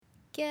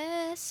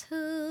Guess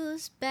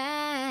who's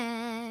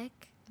back?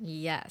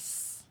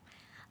 Yes.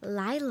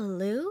 Lila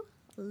Lou?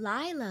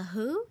 Lila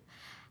who?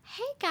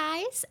 Hey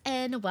guys,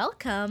 and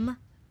welcome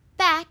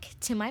back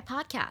to my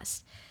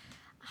podcast.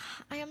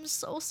 I am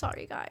so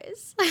sorry,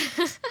 guys.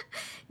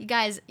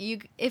 you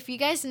if you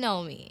guys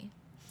know me,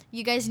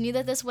 you guys knew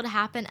that this would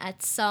happen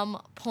at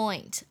some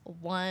point,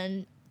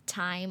 one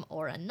time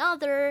or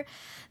another,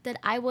 that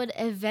I would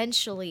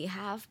eventually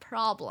have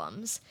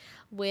problems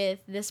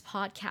with this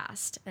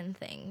podcast and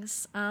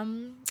things.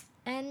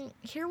 And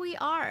here we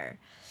are.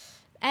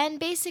 And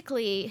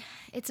basically,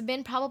 it's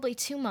been probably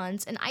 2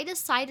 months, and I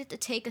decided to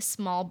take a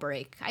small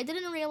break. I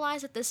didn't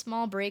realize that this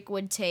small break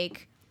would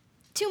take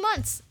 2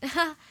 months,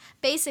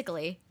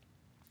 basically.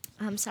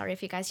 I'm sorry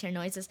if you guys hear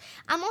noises.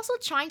 I'm also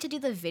trying to do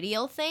the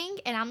video thing,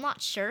 and I'm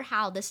not sure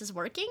how this is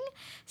working.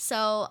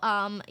 So,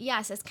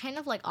 yes, it's kind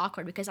of like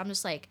awkward because I'm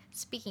just like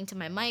speaking to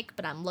my mic,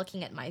 but I'm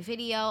looking at my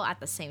video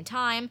at the same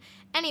time.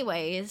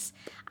 Anyways,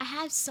 I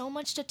have so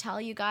much to tell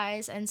you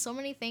guys, and so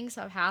many things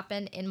have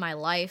happened in my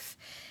life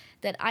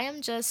that I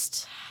am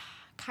just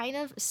kind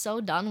of so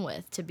done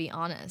with, to be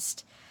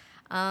honest.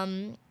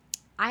 I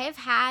have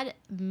had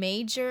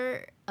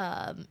major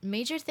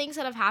things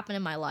that have happened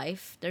in my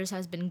life. There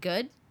has been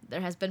good,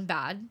 there has been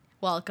bad.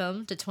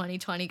 Welcome to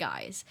 2020,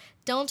 guys.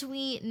 Didn't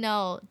we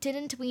know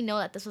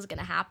that this was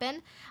gonna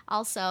happen?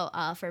 Also,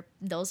 for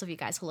those of you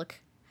guys who look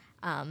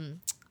on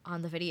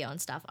the video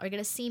and stuff are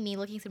gonna see me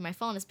looking through my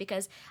phone is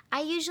because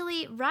I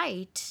usually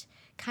write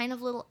kind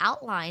of little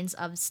outlines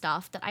of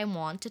stuff that I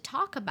want to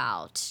talk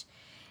about.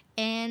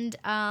 And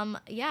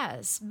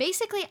yes,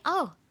 basically,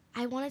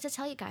 I wanted to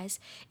tell you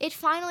guys, it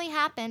finally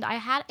happened. I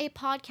had a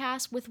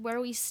podcast with Where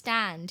We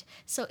Stand.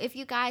 So if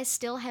you guys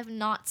still have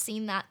not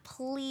seen that,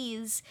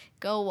 please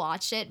go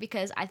watch it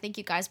because I think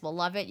you guys will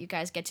love it. You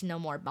guys get to know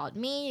more about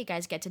me. You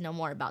guys get to know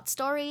more about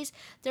stories.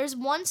 There's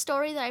one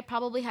story that I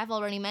probably have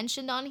already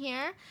mentioned on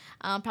here,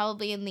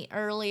 probably in the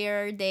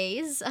earlier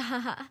days.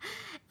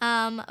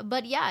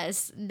 But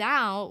yes,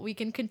 now we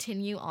can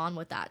continue on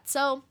with that.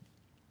 So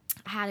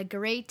I had a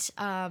great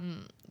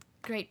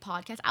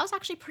podcast. I was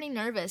actually pretty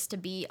nervous to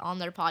be on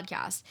their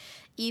podcast,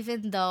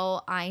 even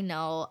though I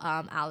know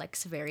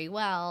Alex very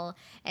well,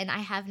 and I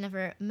have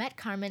never met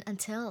Carmen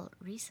until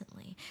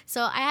recently.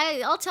 So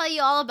I'll tell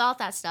you all about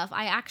that stuff.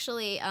 I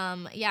actually,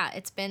 yeah,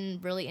 it's been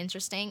really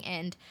interesting,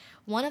 and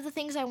one of the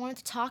things I wanted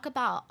to talk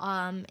about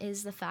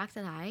is the fact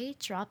that I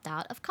dropped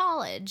out of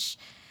college.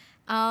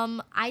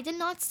 I did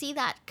not see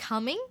that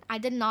coming. I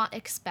did not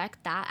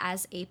expect that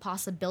as a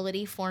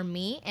possibility for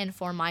me and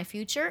for my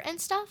future and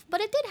stuff, but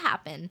it did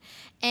happen.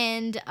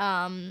 And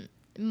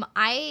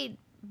I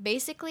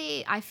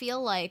basically I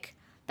feel like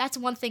that's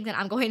one thing that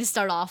I'm going to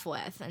start off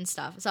with and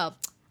stuff. So,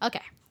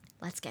 okay,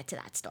 let's get to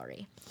that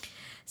story.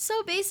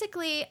 So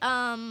basically,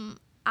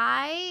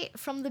 I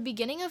from the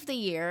beginning of the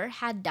year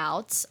had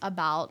doubts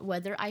about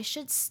whether I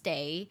should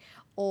stay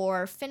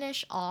or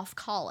finish off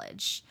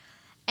college.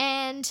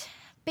 And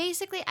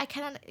basically I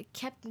kind of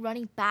kept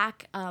running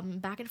back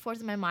and forth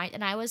in my mind,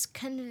 and I was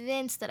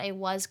convinced that I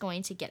was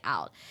going to get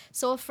out.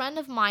 So a friend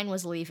of mine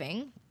was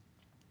leaving,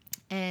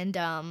 and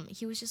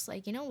he was just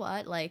like, you know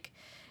what, like,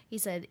 he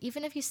said,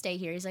 even if you stay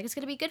here, he's like, it's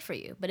going to be good for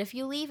you, but if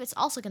you leave, it's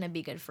also going to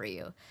be good for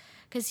you,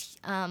 because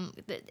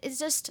it's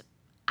just,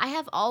 I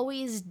have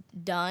always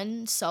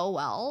done so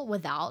well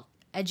without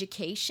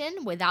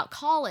education, without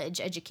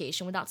college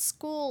education, without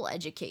school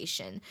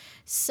education.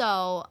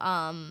 So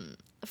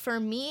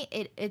for me,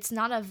 it's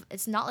not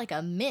like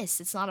a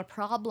miss. It's not a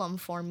problem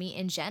for me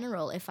in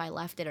general if I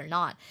left it or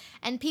not.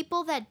 And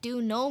people that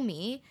do know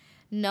me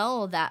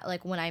know that,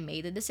 like, when I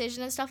made the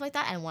decision and stuff like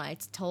that, and when I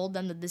told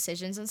them the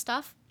decisions and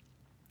stuff,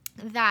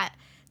 that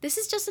this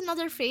is just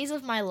another phase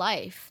of my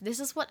life. This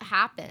is what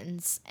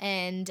happens.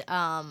 And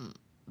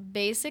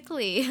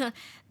basically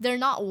they're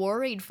not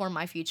worried for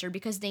my future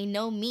because they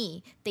know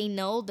me, they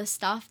know the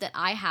stuff that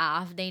I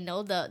have, they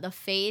know the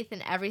faith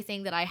and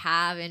everything that I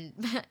have in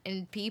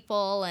in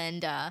people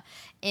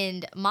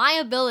and my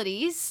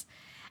abilities.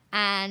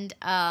 And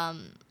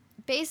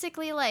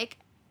basically, like,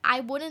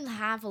 I wouldn't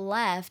have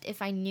left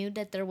if I knew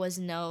that there was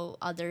no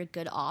other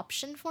good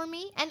option for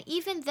me. And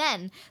even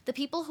then, the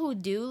people who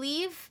do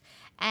leave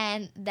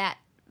and that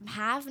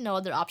have no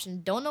other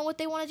option, don't know what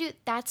they want to do,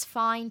 that's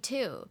fine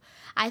too.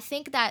 I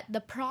think that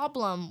the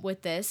problem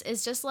with this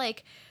is just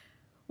like,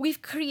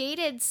 we've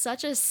created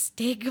such a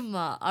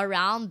stigma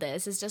around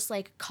this. It's just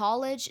like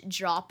college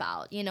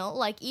dropout, you know?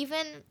 Like,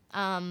 even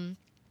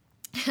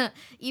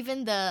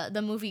even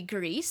the movie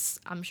Grease,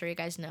 I'm sure you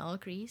guys know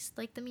Grease,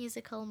 like the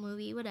musical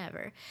movie,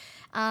 whatever.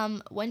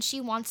 When she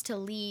wants to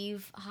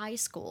leave high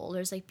school,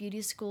 there's like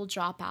Beauty School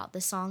Dropout, the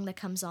song that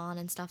comes on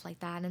and stuff like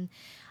that. And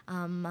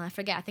I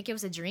forget, I think it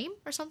was A Dream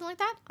or something like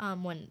that.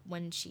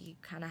 When she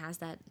kind of has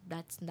that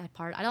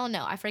part, I don't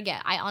know, I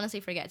forget, I honestly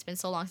forget, it's been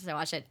so long since I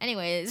watched it.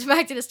 Anyways,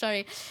 back to the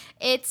story.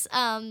 It's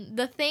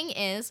the thing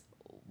is,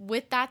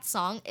 with that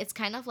song, it's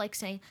kind of like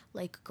saying,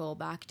 like, go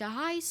back to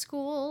high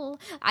school,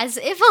 as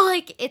if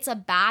like it's a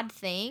bad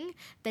thing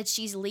that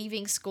she's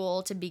leaving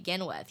school to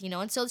begin with, you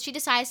know. And so she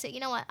decides to, you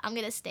know what, I'm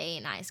gonna stay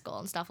in high school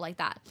and stuff like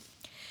that.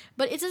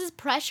 But it's this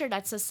pressure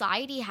that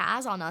society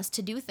has on us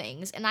to do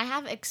things. And I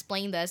have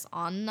explained this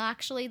on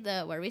actually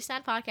the Where We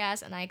Stand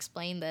podcast, and I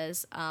explained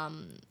this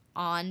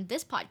on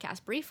this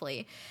podcast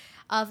briefly,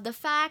 of the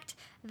fact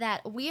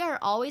that we are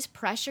always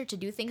pressured to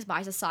do things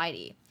by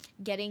society.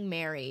 Getting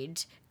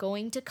married,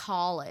 going to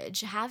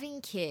college,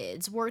 having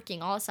kids,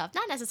 working, all that stuff.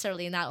 Not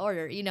necessarily in that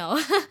order, you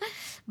know.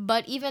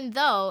 But even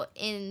though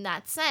in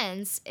that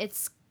sense,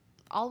 it's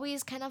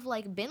always kind of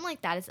like been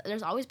like that.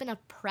 There's always been a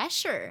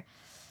pressure.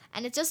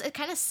 And it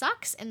kind of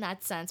sucks in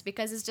that sense,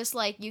 because it's just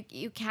like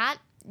you can't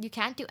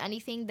do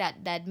anything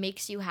that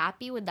makes you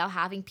happy without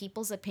having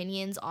people's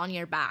opinions on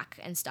your back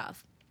and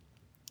stuff.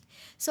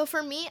 So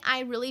for me,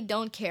 I really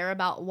don't care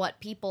about what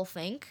people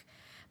think,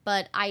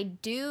 but I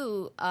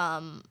do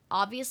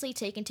obviously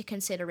take into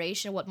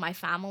consideration what my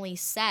family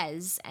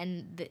says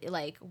and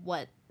like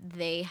what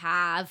they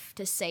have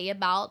to say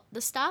about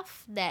the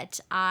stuff that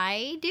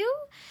I do.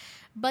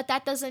 But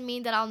that doesn't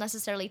mean that I'll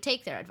necessarily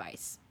take their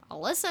advice.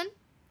 I'll listen.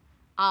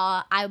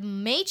 I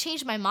may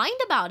change my mind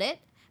about it,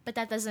 but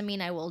that doesn't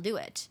mean I will do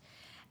it.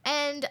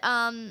 And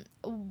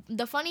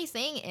the funny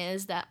thing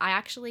is that I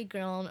actually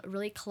grown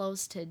really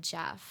close to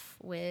Jeff,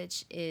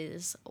 which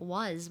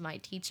was my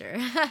teacher.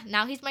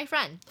 Now he's my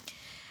friend.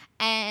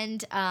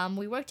 And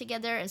we work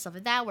together and stuff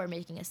like that. We're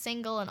making a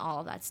single and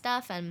all of that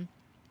stuff.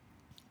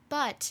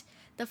 But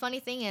the funny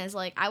thing is,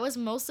 like, I was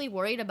mostly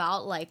worried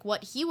about, like,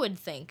 what he would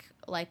think.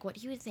 Like, what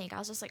he would think. I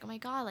was just like, oh my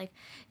God, like,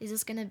 is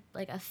this going to,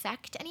 like,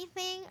 affect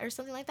anything or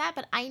something like that?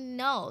 But I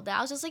know that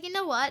I was just like, you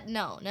know what?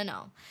 No.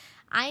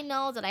 I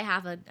know that I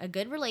have a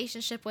good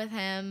relationship with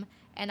him,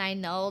 and I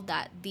know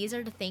that these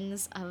are the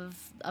things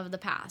of the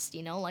past,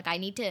 you know? Like, I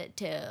need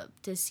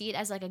to see it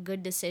as, like, a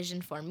good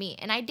decision for me.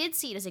 And I did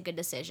see it as a good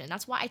decision.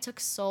 That's why I took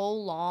so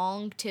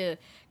long to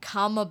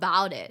come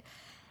about it.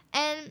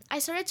 And I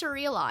started to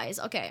realize,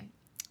 okay,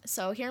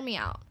 so hear me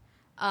out.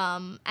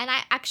 And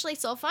I actually,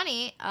 so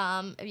funny,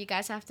 if you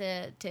guys have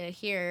to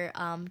hear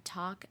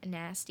Talk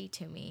Nasty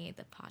to Me,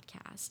 the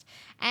podcast.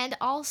 And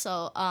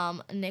also,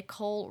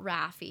 Nicole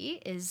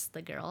Raffi is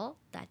the girl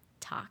that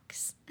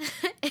talks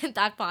in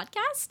that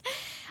podcast.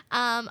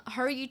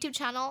 Her YouTube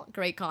channel,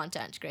 great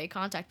content,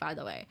 by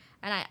the way.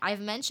 And I've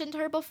mentioned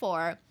her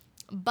before,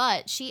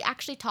 but she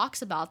actually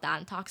talks about that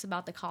and talks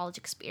about the college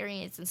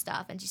experience and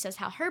stuff. And she says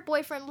how her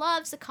boyfriend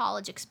loves the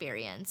college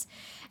experience.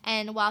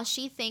 And while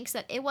she thinks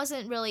that it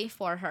wasn't really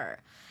for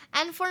her.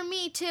 And for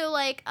me too,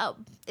 like,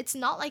 it's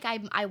not like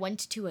I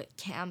went to a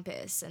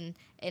campus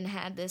and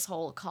had this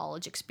whole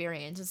college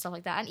experience and stuff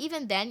like that. And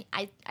even then,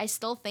 I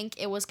still think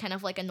it was kind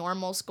of like a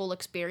normal school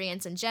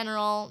experience in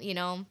general, you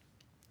know.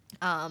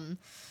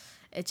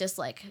 It's just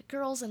like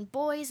girls and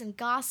boys and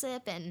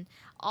gossip and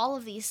all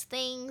of these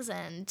things,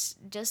 and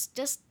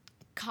just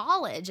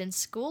college and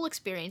school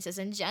experiences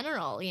in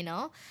general, you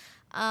know.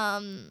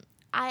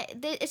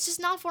 It's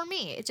just not for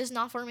me. It's just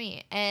not for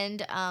me.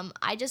 And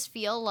I just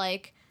feel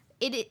like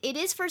it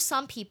is for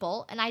some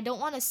people, and I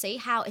don't want to say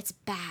how it's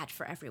bad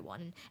for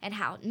everyone and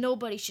how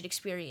nobody should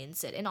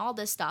experience it and all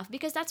this stuff,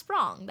 because that's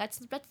wrong.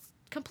 That's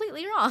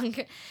completely wrong.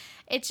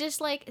 It's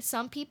just like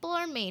some people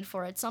are made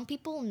for it. Some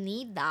people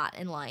need that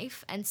in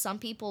life, and some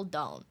people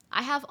don't.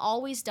 I have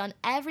always done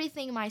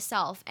everything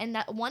myself, and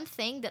that one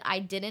thing that I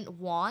didn't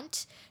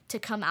want to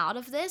come out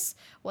of this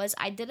was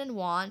I didn't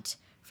want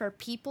for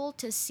people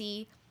to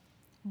see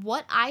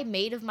what I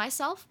made of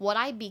myself, what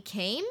I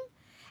became,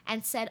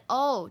 and said,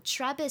 oh,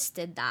 Trebus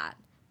did that.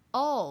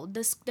 Oh,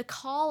 the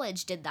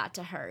college did that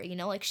to her, you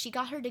know, like she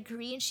got her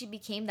degree and she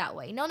became that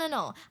way.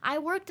 No. I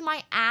worked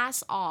my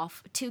ass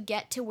off to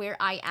get to where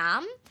I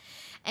am.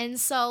 And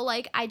so,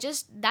 like,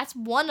 that's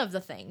one of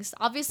the things.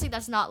 Obviously,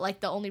 that's not,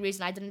 like, the only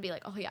reason I didn't be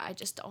like, oh, yeah, I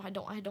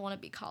don't want to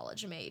be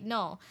college made.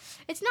 No,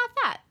 it's not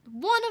that.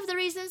 One of the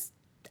reasons,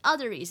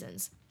 other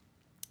reasons.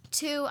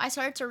 Two, I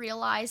started to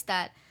realize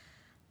that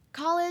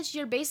college,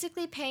 you're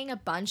basically paying a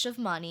bunch of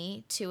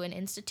money to an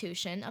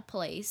institution, a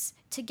place,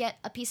 to get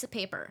a piece of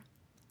paper,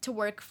 to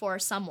work for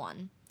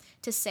someone,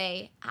 to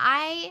say,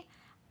 I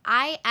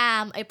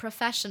am a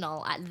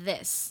professional at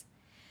this.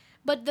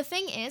 But the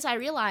thing is, I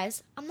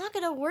realized I'm not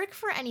going to work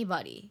for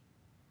anybody.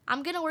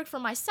 I'm going to work for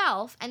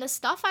myself, and the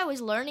stuff I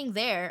was learning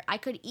there, I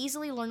could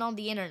easily learn on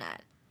the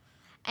internet.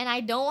 And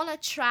I don't want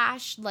to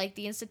trash, like,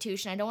 the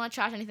institution. I don't want to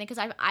trash anything,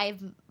 because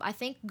I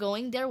think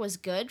going there was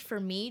good for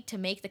me to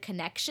make the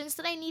connections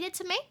that I needed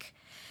to make.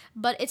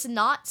 But it's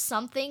not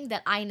something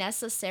that I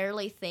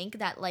necessarily think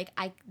that, like,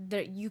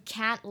 you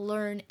can't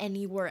learn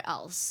anywhere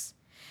else.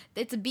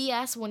 It's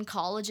BS when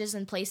colleges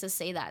and places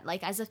say that.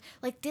 Like, as if,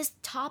 like, this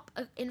top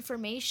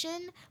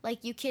information,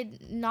 like, you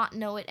could not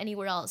know it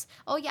anywhere else.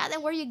 Oh, yeah,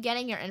 then where are you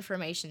getting your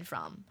information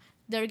from?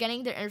 They're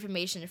getting their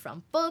information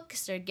from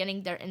books. They're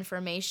getting their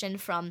information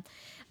from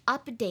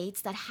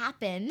updates that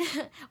happen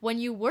when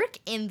you work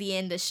in the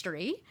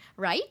industry,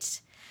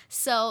 right?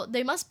 So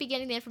they must be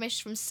getting the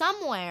information from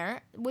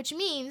somewhere, which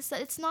means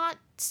that it's not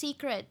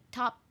secret,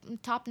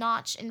 top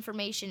notch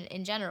information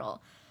in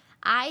general.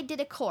 I did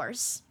a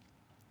course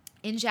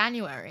in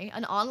January,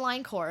 an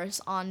online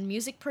course on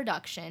music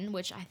production,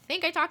 which I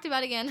think I talked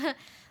about again.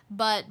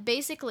 But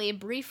basically,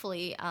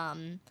 briefly,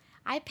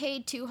 I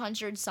paid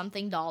 $200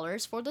 something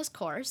for this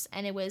course,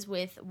 and it was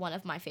with one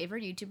of my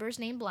favorite YouTubers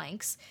named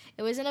Blanks.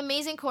 It was an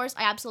amazing course.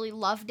 I absolutely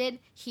loved it.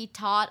 He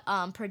taught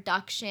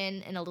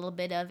production and a little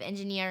bit of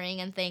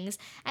engineering and things.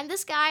 And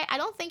this guy, I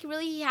don't think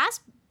really he has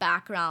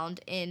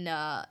background in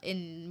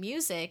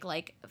music,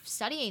 like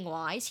studying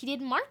wise. He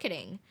did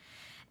marketing.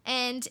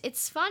 And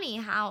it's funny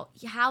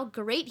how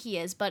great he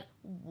is, but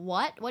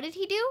what did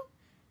he do?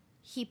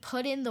 He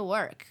put in the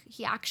work.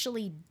 He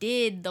actually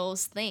did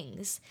those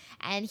things.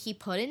 And he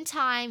put in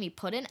time, he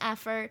put in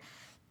effort,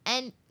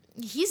 and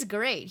he's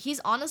great. He's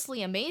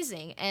honestly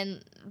amazing.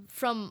 And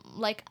from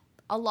like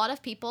a lot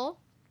of people,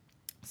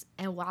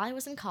 and while I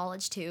was in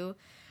college too,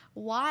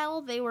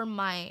 while they were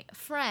my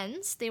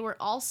friends, they were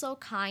also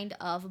kind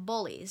of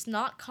bullies,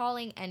 not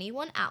calling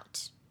anyone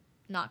out.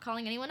 Not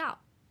calling anyone out.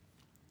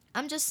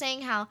 I'm just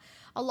saying how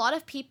a lot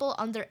of people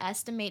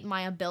underestimate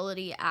my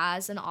ability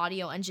as an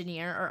audio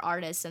engineer or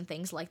artist and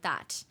things like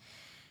that.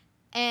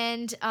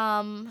 And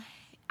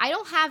I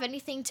don't have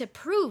anything to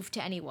prove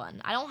to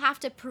anyone. I don't have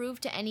to prove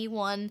to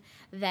anyone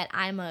that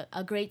I'm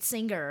a great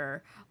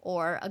singer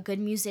or a good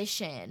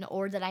musician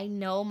or that I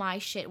know my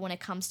shit when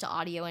it comes to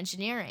audio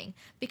engineering,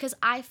 because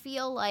I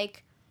feel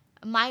like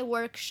my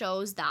work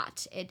shows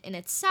that in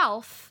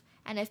itself.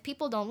 And if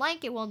people don't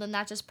like it, well, then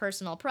that's just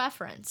personal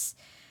preference.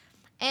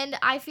 And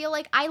I feel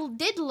like I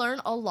did learn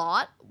a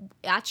lot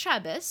at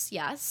Trebas,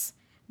 yes.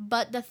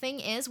 But the thing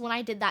is, when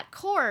I did that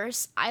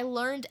course, I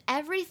learned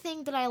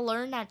everything that I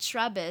learned at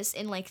Trebas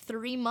in like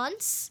 3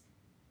 months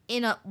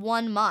in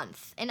 1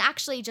 month. And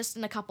actually just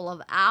in a couple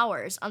of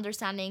hours,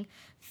 understanding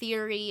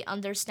theory,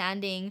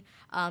 understanding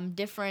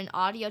different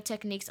audio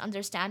techniques,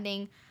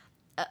 understanding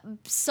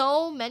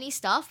so many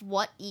stuff,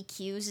 what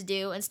EQs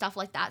do and stuff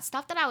like that.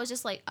 Stuff that I was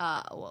just like,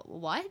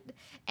 what?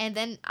 And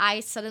then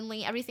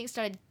everything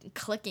started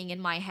clicking in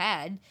my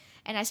head.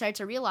 And I started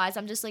to realize,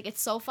 I'm just like,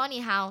 it's so funny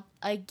how,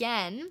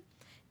 again,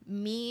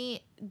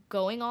 me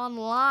going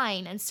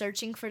online and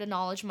searching for the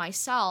knowledge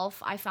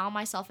myself, I found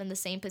myself in the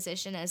same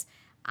position as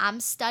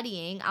I'm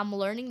studying, I'm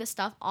learning the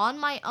stuff on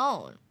my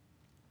own.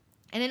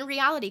 And in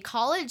reality,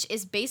 college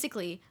is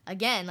basically,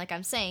 again, like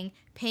I'm saying,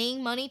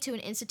 paying money to an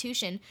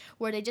institution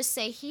where they just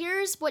say,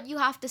 here's what you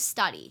have to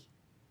study.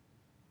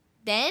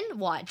 Then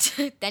what?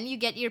 Then you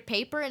get your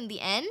paper in the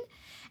end?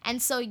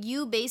 And so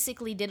you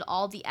basically did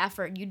all the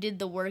effort. You did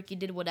the work, you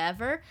did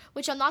whatever,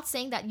 which I'm not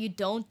saying that you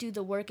don't do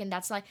the work and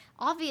that's like,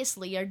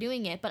 obviously you're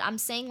doing it, but I'm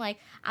saying like,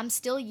 I'm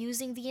still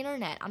using the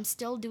internet. I'm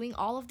still doing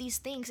all of these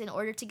things in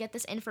order to get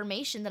this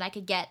information that I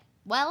could get,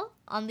 well,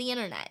 on the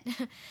internet.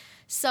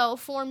 So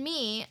for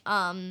me,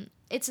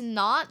 it's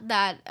not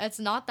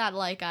that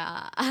like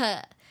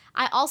I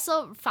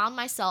also found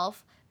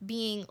myself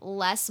being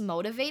less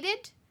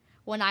motivated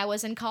when I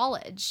was in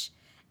college.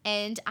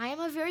 And I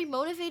am a very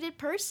motivated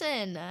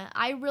person.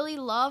 I really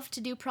love to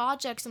do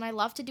projects and I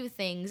love to do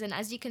things. And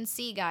as you can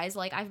see, guys,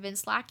 like I've been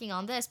slacking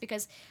on this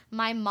because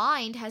my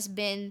mind has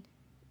been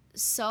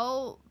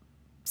so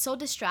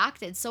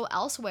distracted, so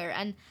elsewhere.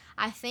 And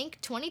I think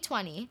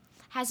 2020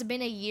 has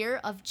been a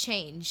year of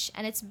change.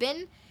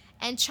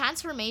 And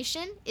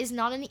transformation is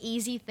not an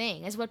easy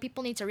thing, is what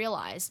people need to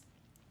realize.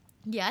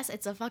 Yes,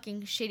 it's a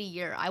fucking shitty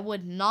year. I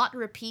would not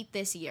repeat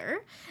this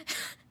year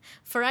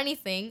for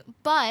anything,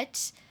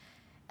 but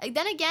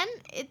then again,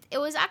 it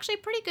was actually a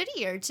pretty good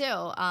year too.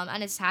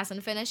 And it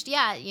hasn't finished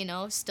yet,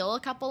 still a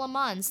couple of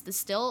months. There's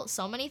still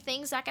so many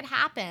things that could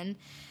happen.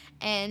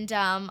 And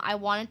I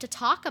wanted to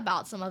talk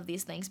about some of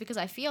these things because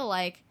I feel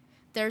like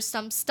there's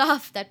some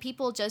stuff that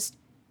people just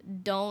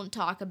don't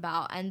talk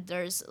about, and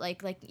there's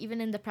like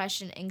even in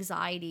depression,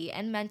 anxiety,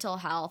 and mental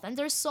health, and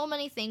there's so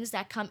many things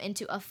that come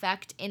into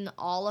effect in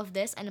all of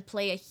this and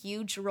play a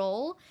huge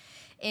role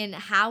in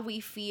how we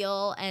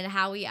feel and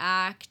how we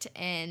act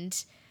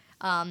and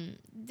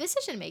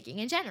decision making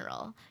in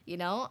general,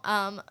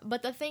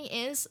 but the thing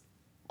is,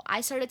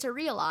 I started to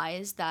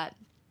realize that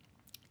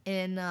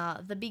in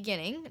the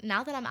beginning,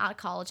 now that I'm out of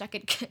college, I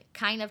could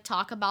kind of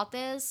talk about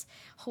this.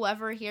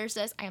 Whoever hears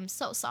this, I am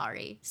so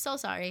sorry.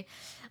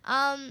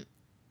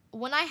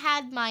 When I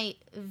had my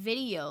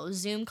video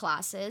Zoom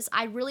classes,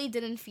 I really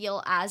didn't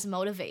feel as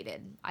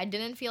motivated.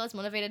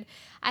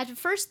 At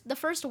first, the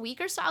first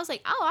week or so, I was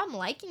like, oh, I'm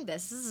liking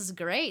this. This is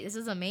great. This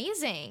is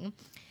amazing.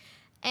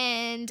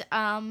 And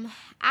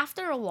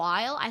after a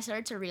while, I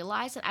started to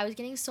realize that I was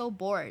getting so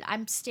bored.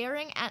 I'm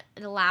staring at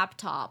the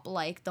laptop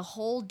like the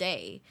whole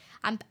day.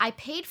 I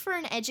paid for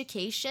an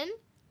education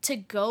to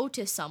go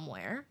to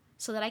somewhere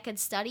so that I could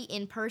study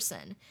in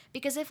person.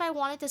 Because if I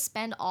wanted to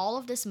spend all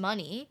of this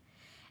money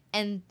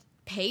and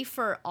pay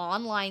for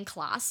online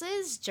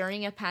classes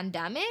during a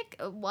pandemic,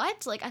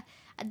 what? Like,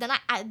 then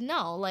I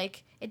no,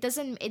 like it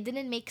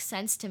didn't make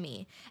sense to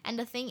me. And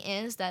the thing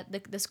is that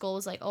the school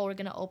was like, oh, we're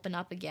gonna open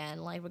up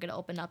again, like we're gonna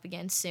open up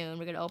again soon,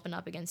 we're gonna open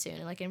up again soon,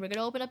 and we're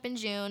gonna open up in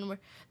June.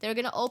 They're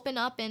gonna open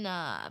up in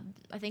I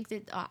think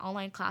the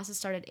online classes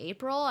started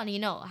April, and you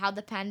know how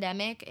the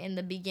pandemic in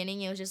the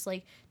beginning, it was just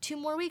like 2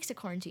 more weeks of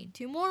quarantine,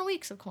 2 more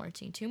weeks of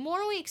quarantine, 2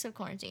 more weeks of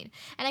quarantine,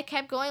 and I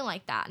kept going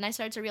like that, and I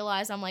started to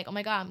realize, I'm like, oh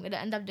my god, I'm gonna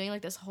end up doing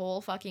like this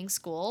whole fucking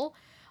school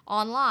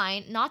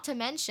online. Not to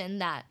mention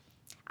that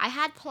I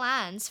had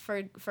plans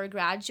for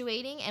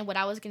graduating and what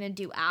I was gonna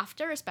do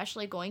after,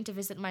 especially going to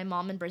visit my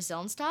mom in Brazil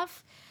and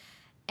stuff.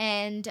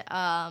 And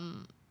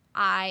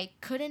I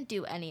couldn't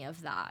do any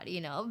of that,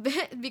 you know,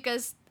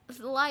 because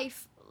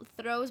life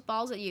throws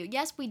balls at you.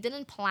 Yes, we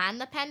didn't plan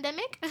the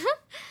pandemic,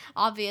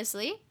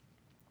 obviously,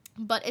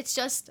 but it's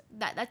just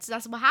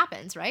that's what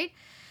happens, right?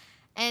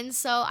 And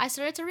so I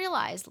started to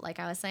realize, like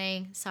I was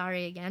saying,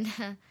 sorry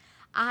again,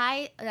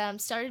 I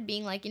started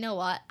being like, you know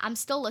what, I'm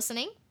still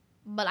listening,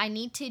 but I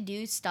need to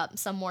do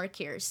some work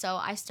here. So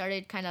I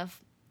started kind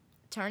of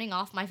turning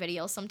off my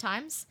videos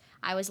sometimes.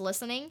 I was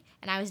listening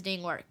and I was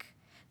doing work.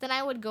 Then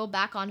I would go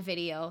back on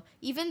video,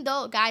 even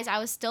though, guys, I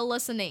was still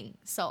listening.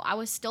 So I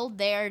was still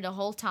there the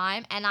whole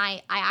time, and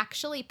I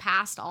actually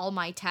passed all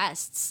my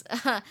tests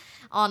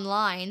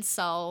online.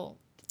 So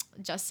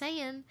just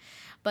saying.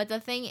 But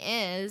the thing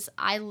is,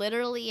 I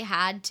literally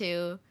had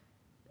to,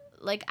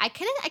 like, I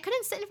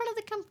couldn't sit in front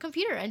of the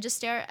computer and just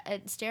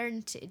stare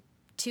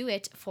into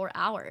it for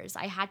hours.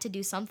 I had to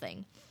do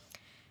something.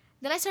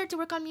 Then I started to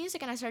work on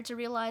music, and I started to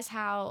realize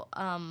how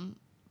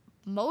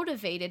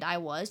motivated I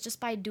was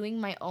just by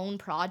doing my own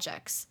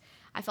projects.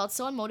 I felt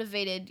so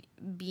unmotivated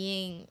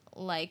being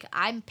like,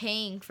 I'm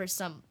paying for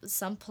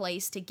some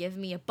place to give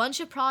me a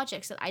bunch of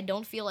projects that I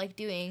don't feel like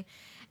doing,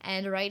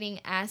 and writing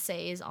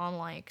essays on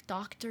like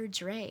Dr.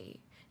 Dre.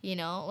 You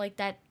know, like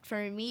that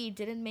for me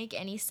didn't make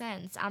any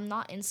sense. I'm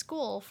not in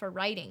school for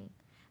writing.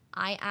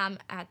 I am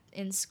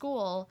in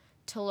school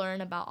to learn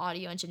about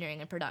audio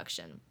engineering and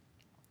production.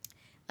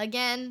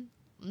 Again,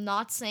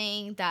 not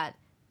saying that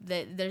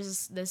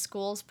there's the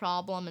school's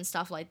problem and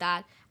stuff like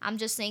that. I'm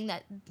just saying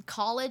that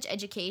college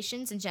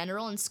educations in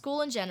general and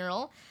school in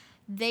general,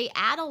 they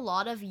add a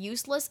lot of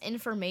useless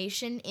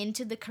information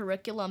into the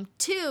curriculum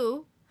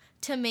too,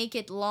 to make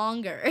it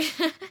longer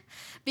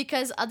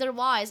because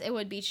otherwise it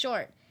would be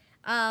short.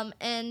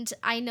 And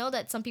I know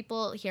that some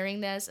people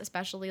hearing this,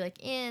 especially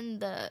like in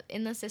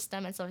the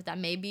system and stuff like that,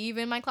 maybe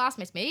even my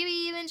classmates, maybe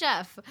even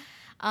Jeff,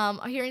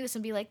 are hearing this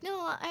and be like,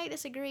 no, I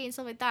disagree and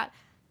stuff like that.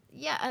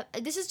 Yeah,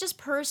 this is just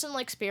personal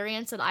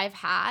experience that I've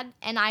had,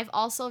 and I've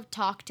also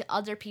talked to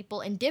other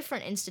people in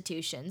different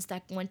institutions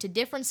that went to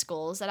different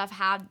schools that have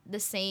had the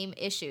same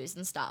issues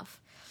and stuff.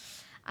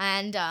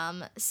 And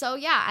so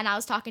yeah, and I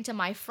was talking to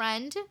my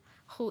friend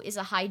who is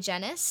a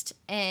hygienist,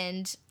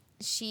 and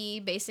she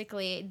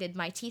basically did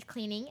my teeth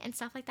cleaning and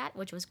stuff like that,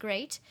 which was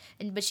great.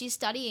 But she's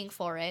studying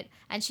for it,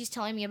 and she's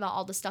telling me about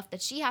all the stuff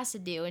that she has to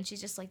do, and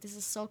she's just like, this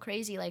is so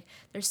crazy. Like,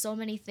 there's so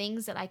many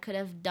things that I could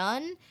have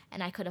done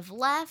and I could have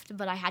left,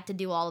 but I had to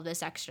do all of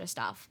this extra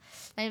stuff.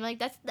 And I'm like,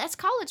 that's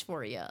college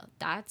for you.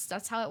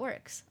 That's how it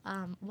works.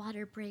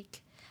 Water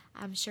break.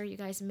 I'm sure you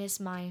guys miss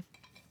my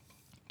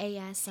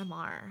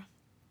ASMR.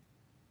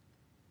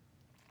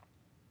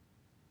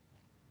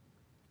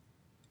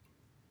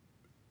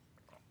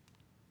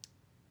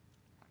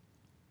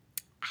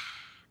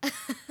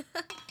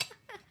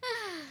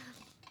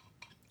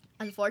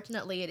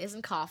 Unfortunately, it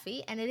isn't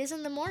coffee, and it is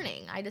in the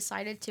morning. I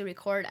decided to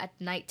record at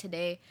night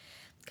today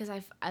because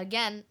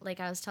again, like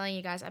I was telling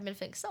you guys, I've been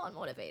feeling so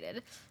unmotivated.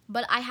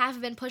 But I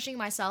have been pushing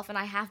myself, and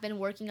I have been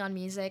working on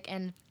music,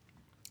 and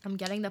I'm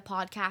getting the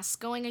podcasts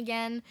going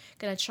again.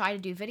 Gonna try to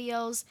do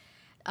videos.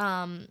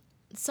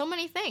 So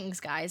many things,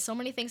 guys. So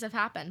many things have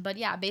happened. But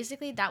yeah,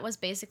 basically, that was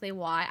basically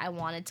why I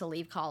wanted to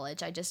leave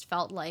college. I just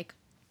felt like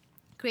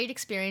great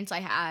experience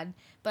I had,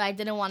 but I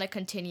didn't want to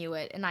continue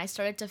it, and I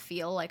started to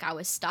feel like I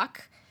was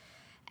stuck.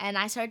 And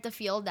I started to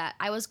feel that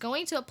I was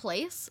going to a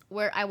place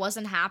where I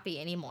wasn't happy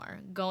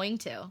anymore going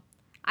to.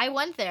 I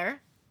went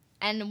there,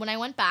 and when I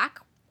went back,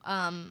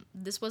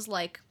 this was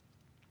like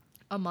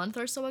a month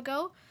or so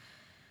ago,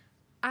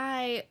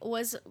 I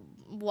was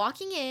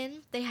walking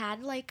in. They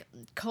had like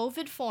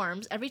COVID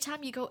forms. Every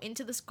time you go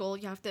into the school,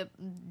 you have to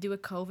do a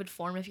COVID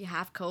form if you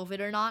have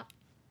COVID or not.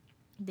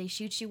 They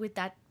shoot you with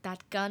that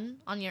gun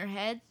on your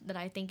head that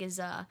I think is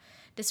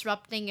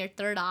disrupting your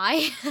third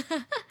eye.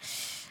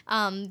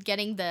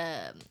 Getting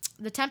the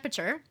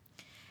temperature,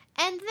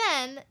 and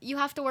then you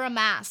have to wear a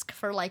mask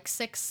for like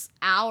 6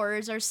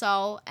 hours or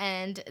so,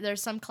 and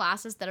there's some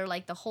classes that are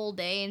like the whole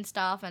day and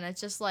stuff, and it's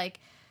just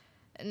like,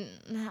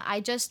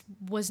 I just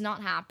was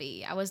not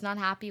happy. I was not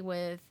happy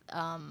with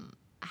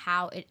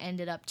how it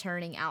ended up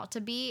turning out to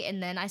be.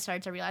 And then I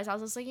started to realize, I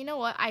was just like, you know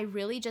what, I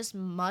really just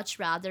much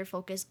rather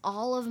focus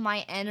all of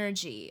my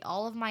energy,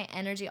 all of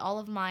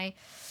my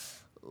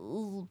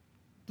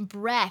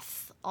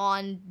breath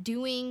on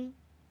doing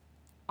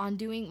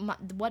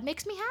what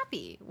makes me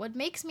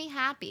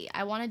happy.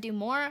 I want to do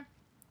more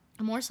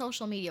more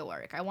social media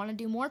work. I want to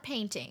do more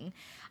painting.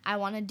 I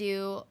want to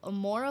do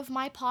more of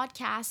my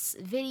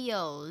podcasts,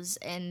 videos,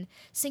 and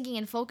singing,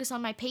 and focus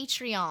on my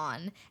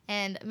Patreon,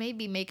 and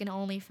maybe make an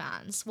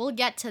OnlyFans. We'll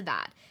get to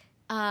that.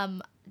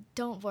 Um,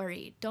 don't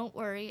worry. Don't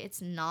worry.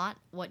 It's not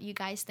what you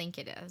guys think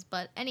it is.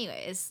 But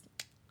anyways,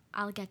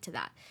 I'll get to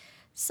that.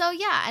 So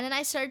yeah, and then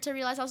I started to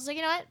realize, I was like,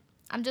 you know what?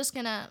 I'm just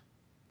gonna.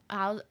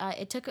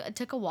 It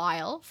took a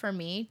while for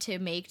me to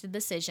make the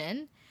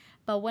decision,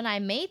 but when I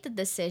made the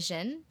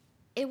decision,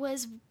 it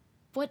was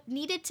what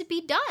needed to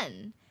be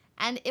done.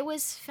 And it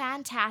was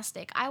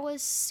fantastic. I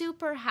was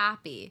super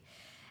happy.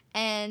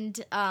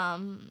 And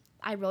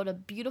I wrote a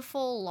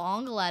beautiful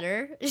long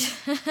letter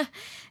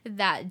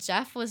that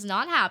Jeff was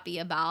not happy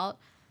about.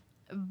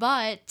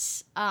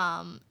 But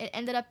it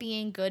ended up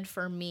being good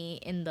for me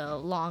in the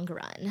long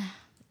run.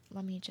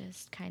 Let me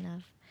just kind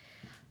of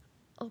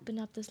open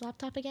up this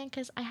laptop again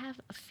because I have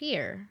a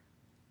fear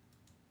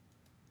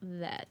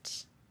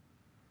that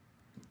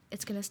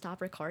it's going to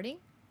stop recording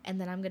and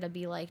then I'm going to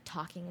be like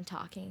talking and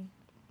talking.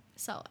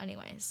 So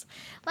anyways,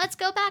 let's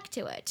go back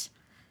to it.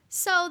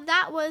 So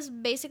that was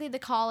basically the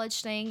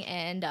college thing,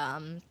 and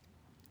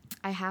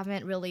I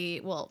haven't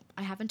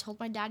told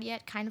my dad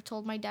yet. Kind of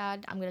told my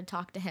dad. I'm going to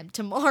talk to him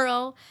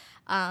tomorrow.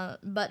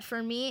 But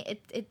for me,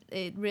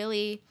 it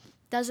really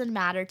doesn't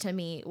matter to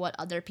me what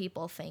other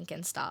people think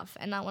and stuff.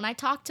 And when I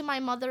talked to my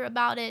mother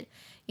about it,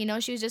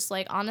 she was just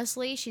like,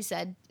 honestly, she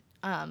said,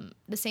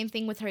 the same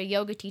thing with her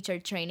yoga teacher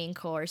training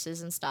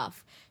courses and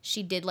stuff.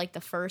 She did like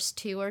the first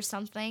 2 or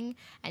something,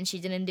 and she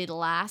didn't do the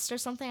last or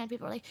something. And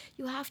people are like,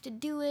 you have to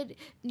do it.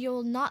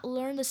 You'll not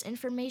learn this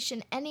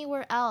information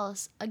anywhere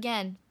else.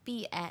 Again,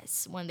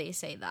 BS when they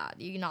say that.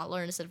 You cannot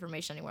learn this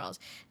information anywhere else.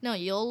 No,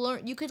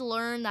 you could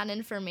learn that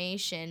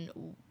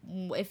information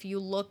if you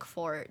look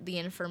for the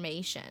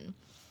information.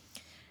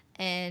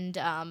 And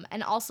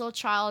also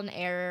trial and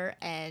error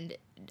and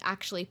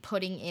actually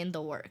putting in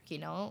the work,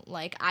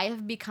 like I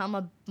have become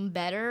a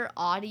better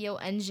audio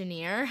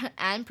engineer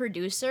and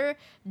producer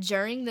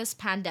during this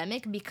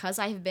pandemic because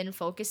I've been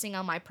focusing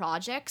on my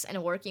projects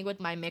and working with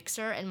my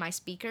mixer and my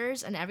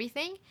speakers and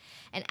everything,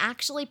 and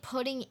actually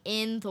putting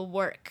in the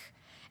work.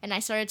 And I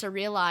started to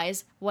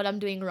realize what I'm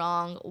doing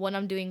wrong, what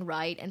I'm doing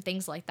right, and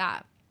things like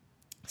that.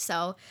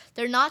 So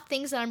they're not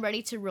things that I'm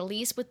ready to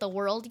release with the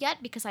world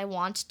yet because I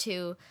want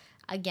to.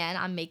 Again,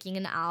 I'm making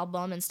an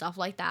album and stuff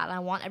like that. I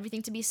want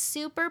everything to be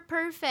super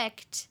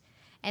perfect.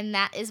 And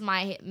that is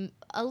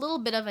a little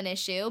bit of an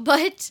issue.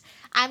 But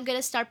I'm going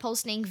to start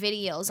posting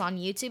videos on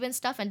YouTube and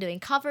stuff and doing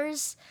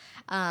covers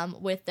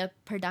with the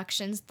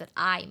productions that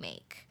I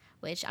make,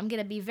 which I'm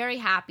going to be very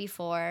happy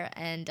for.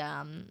 And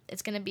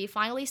it's going to be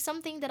finally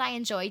something that I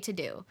enjoy to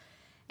do.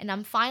 And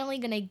I'm finally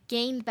going to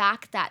gain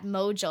back that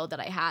mojo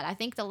that I had. I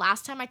think the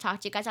last time I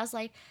talked to you guys, I was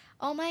like,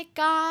 oh my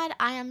God,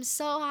 I am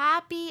so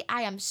happy.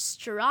 I am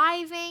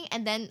striving.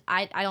 And then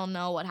I don't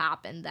know what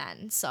happened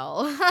then.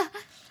 So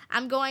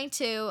I'm going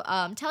to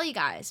tell you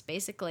guys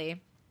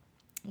basically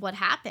what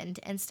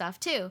happened and stuff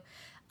too.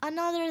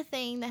 Another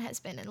thing that has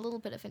been a little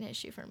bit of an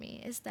issue for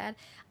me is that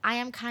I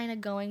am kind of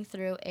going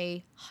through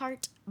a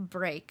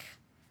heartbreak.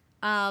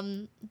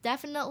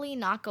 Definitely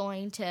not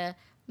going to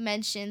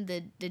mention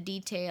the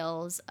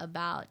details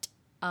about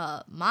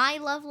my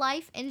love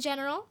life in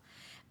general.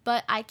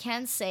 But I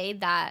can say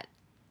that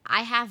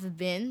I have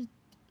been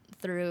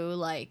through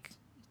like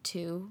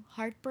 2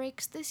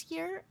 heartbreaks this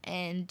year,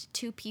 and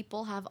 2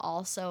 people have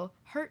also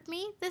hurt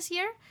me this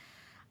year,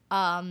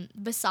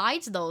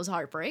 besides those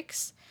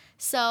heartbreaks.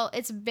 So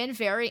it's been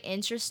very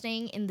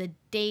interesting in the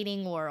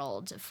dating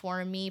world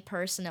for me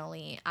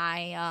personally.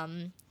 I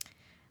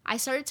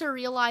started to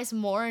realize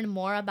more and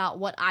more about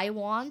what I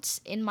want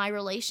in my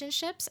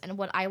relationships and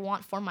what I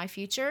want for my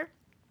future.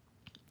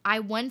 I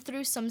went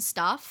through some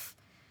stuff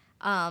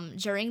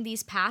during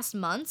these past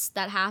months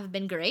that have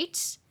been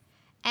great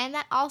and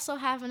that also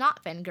have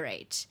not been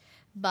great,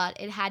 but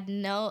it had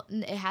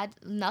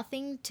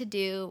nothing to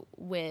do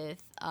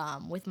with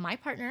my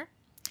partner.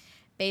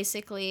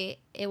 Basically,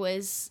 it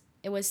was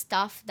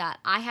stuff that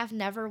I have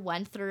never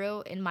went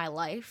through in my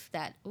life,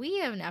 that we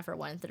have never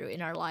went through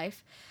in our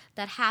life,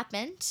 that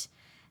happened.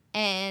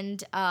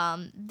 And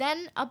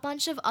then a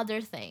bunch of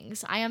other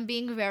things. I am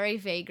being very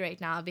vague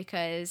right now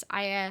because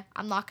I'm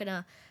not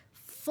gonna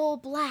full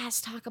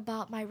blast talk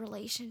about my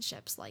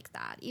relationships like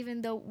that,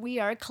 even though we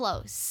are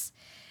close.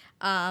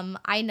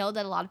 I know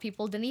that a lot of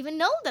people didn't even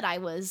know that I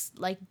was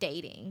like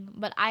dating,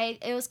 but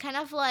it was kind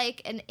of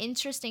like an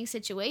interesting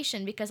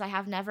situation because I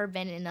have never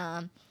been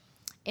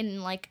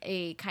in like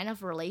a kind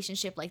of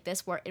relationship like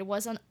this where it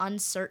was an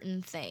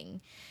uncertain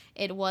thing.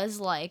 It was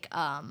like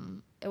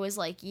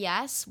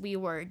yes, we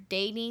were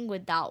dating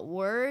without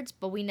words,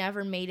 but we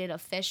never made it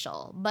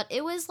official. But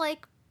it was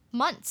like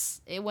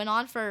months. It went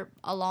on for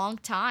a long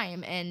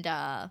time, and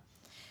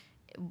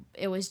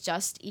it was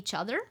just each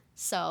other.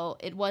 So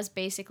it was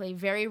basically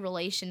very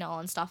relational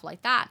and stuff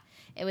like that.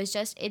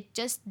 It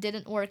just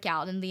didn't work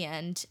out in the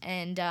end,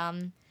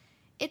 and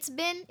it's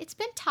been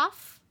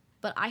tough,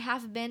 but I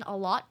have been a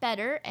lot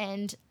better.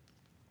 And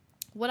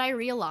what I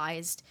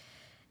realized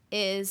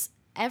is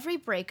every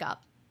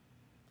breakup,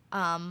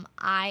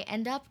 I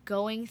end up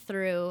going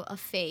through a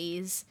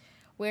phase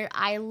where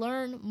I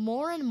learn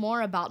more and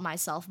more about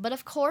myself. But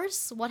of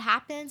course, what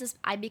happens is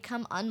I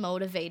become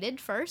unmotivated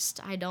first.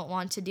 I don't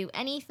want to do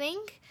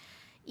anything,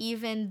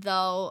 even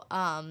though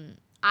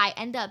I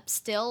end up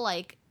still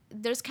like,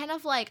 there's kind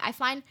of like, I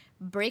find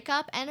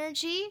breakup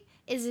energy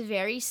is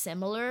very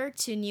similar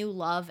to new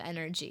love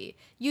energy.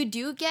 You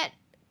do get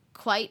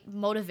quite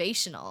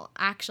motivational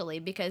actually,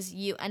 because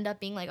you end up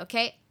being like,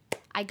 okay,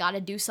 I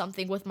gotta do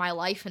something with my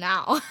life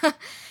now.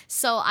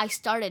 So I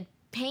started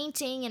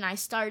painting and I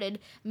started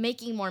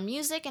making more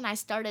music and I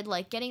started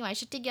like getting my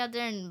shit together,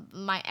 and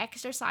my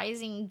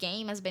exercising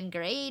game has been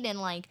great, and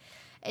like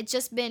it's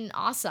just been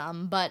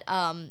awesome. But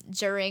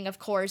during, of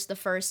course, the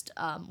first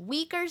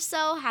week or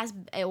so,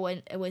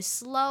 it was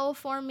slow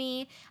for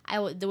me.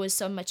 There was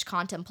so much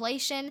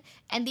contemplation,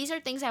 and these are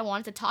things I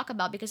wanted to talk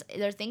about because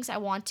they're things I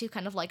want to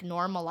kind of like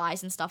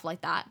normalize and stuff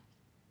like that.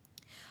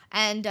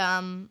 And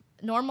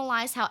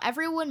normalize how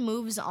everyone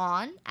moves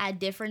on at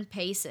different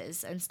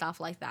paces and stuff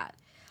like that.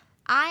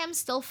 I am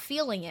still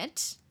feeling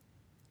it,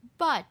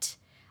 but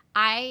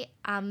I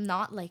am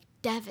not like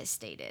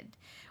devastated,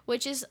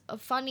 which is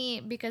funny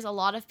because a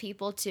lot of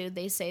people too,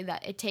 they say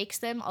that it takes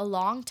them a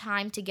long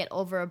time to get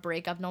over a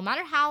breakup, no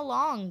matter how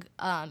long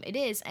it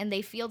is, and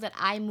they feel that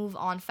I move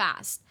on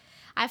fast.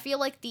 I feel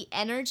like the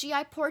energy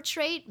I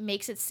portray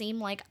makes it seem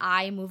like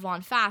I move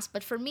on fast,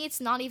 but for me, it's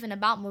not even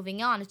about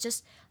moving on. It's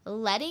just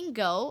letting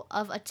go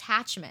of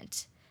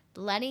attachment,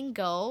 letting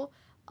go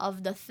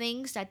of the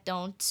things that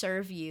don't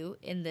serve you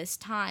in this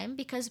time,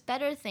 because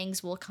better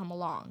things will come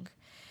along.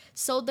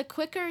 So the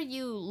quicker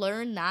you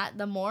learn that,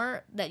 the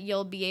more that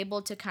you'll be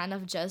able to kind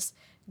of just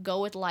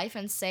go with life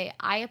and say,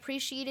 I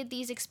appreciated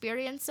these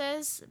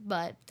experiences,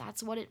 but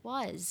that's what it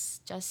was.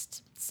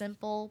 Just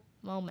simple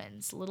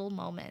moments, little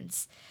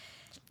moments.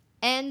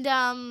 And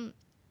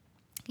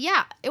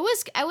yeah, it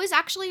was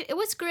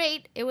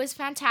great. It was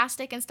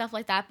fantastic and stuff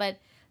like that, but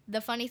the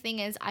funny thing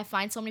is, I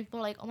find so many people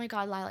are like, "Oh my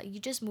God, Lila, you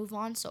just move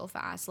on so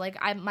fast." Like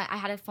I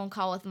had a phone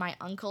call with my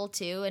uncle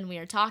too, and we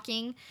were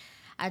talking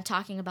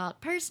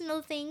about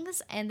personal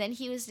things, and then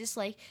he was just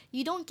like,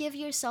 "You don't give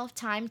yourself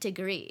time to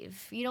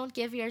grieve. You don't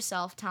give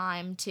yourself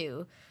time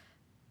to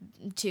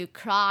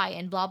cry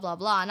and blah blah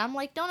blah." And I'm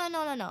like, "No, no,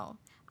 no, no, no.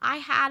 I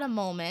had a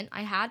moment.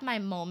 I had my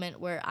moment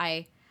where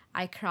I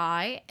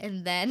cry,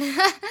 and then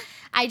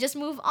I just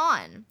move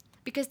on."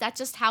 Because that's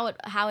just how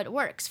it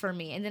works for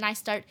me. And then I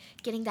start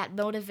getting that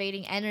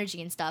motivating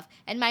energy and stuff.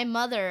 And my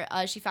mother,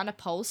 she found a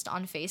post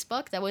on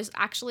Facebook that was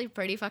actually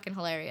pretty fucking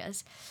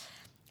hilarious.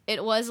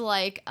 It was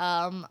like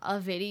a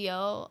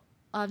video.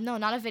 No,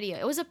 not a video.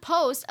 It was a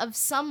post of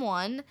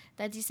someone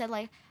that he said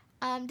like,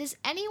 does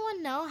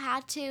anyone know how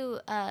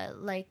to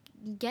like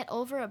get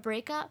over a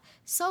breakup?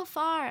 So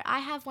far, I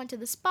have went to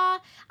the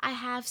spa. I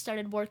have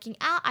started working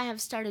out. I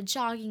have started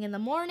jogging in the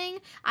morning.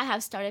 I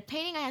have started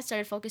painting. I have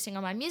started focusing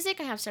on my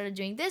music. I have started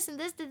doing this and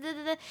this, da, da,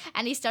 da, da.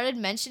 And he started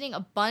mentioning a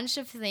bunch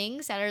of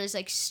things that are just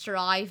like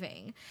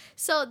striving.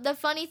 So the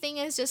funny thing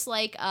is just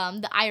like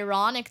the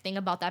ironic thing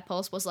about that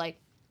post was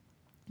like,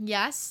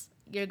 yes,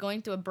 you're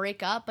going through a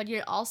breakup, but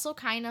you're also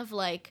kind of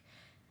like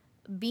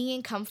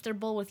being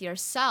comfortable with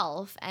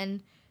yourself,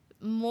 and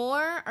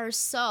more or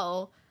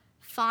so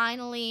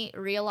finally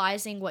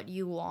realizing what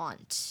you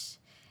want.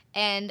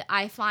 And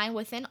I find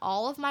within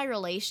all of my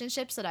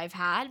relationships that I've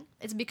had,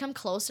 it's become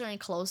closer and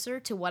closer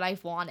to what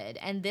I've wanted.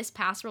 And this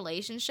past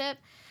relationship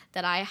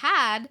that I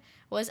had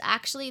was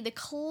actually the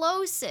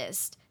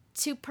closest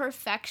to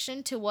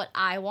perfection to what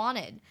I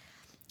wanted.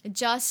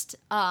 Just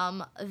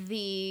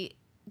the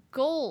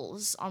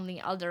goals, on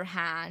the other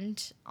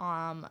hand,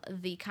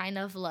 the kind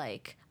of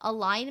like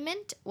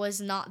alignment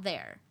was not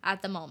there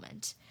at the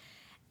moment.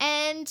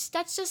 And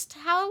that's just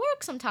how it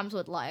works sometimes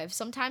with life.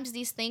 Sometimes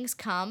these things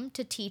come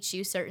to teach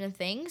you certain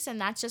things, and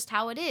that's just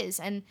how it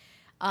is. And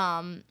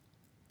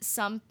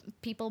some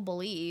people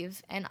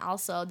believe, and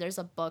also there's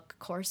a book,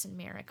 Course in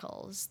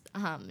Miracles.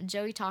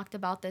 Joey talked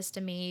about this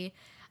to me.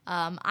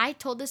 I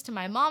told this to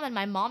my mom, and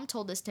my mom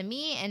told this to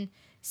me, and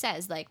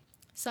says like,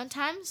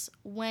 sometimes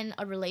when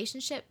a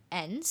relationship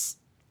ends,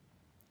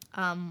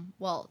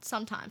 well,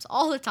 sometimes,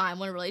 all the time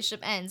when a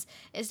relationship ends,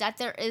 is that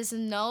there is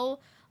no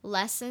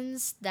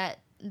lessons that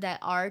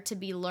are to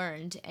be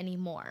learned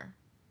anymore.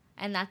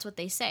 And that's what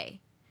they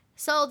say.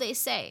 So they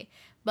say,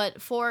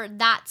 but for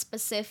that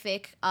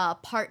specific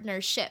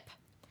partnership.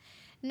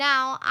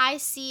 Now, I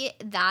see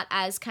that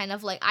as kind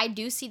of like, I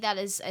do see that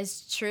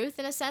as truth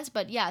in a sense,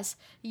 but yes,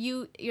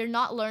 you're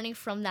not learning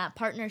from that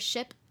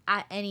partnership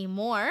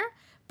anymore,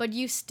 but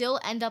you still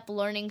end up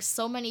learning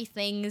so many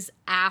things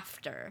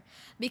after,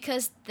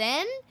 because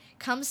then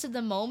comes to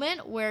the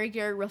moment where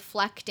you're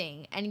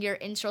reflecting and you're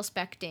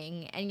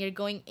introspecting and you're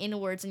going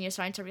inwards and you're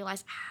starting to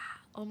realize,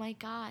 oh my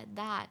God,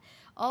 that,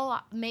 oh,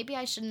 maybe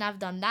I shouldn't have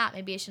done that,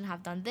 maybe I shouldn't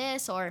have done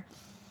this, or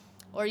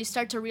you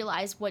start to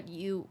realize what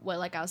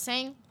like I was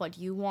saying, what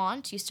you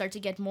want. You start to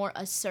get more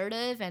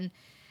assertive. And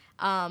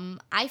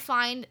I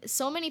find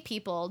so many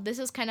people, this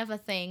is kind of a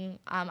thing,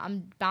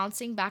 I'm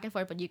bouncing back and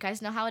forth, but you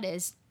guys know how it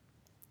is.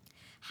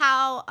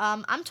 how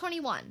I'm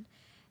 21.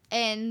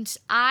 And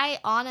I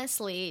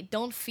honestly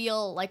don't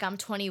feel like I'm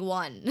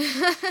 21.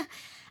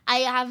 I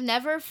have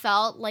never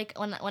felt like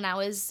when I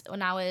was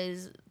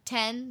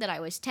 10 that I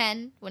was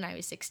 10, when I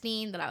was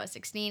 16 that I was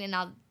 16, and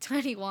now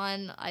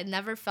 21. I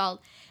never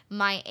felt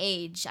my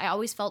age. I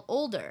always felt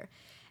older.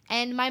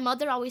 And my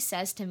mother always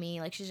says to me,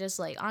 like, she's just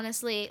like,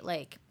 honestly,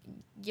 like,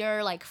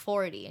 you're like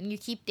 40 and you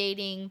keep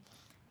dating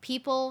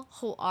people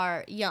who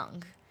are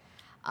young.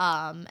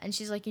 And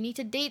she's like, you need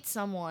to date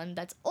someone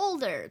that's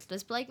older,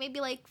 just like maybe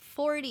like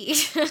 40.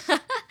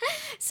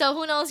 So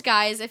who knows,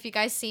 guys? If you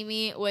guys see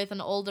me with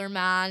an older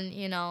man,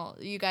 you know,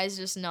 you guys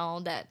just know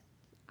that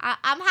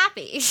I'm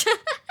happy.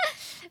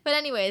 But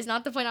anyways,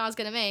 not the point I was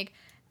gonna make.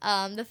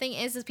 The thing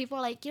is people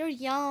are like, you're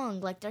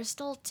young, like there's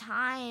still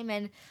time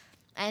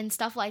and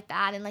stuff like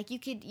that, and like you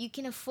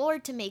can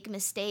afford to make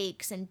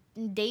mistakes and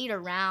date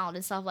around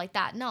and stuff like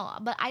that. No,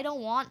 but I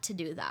don't want to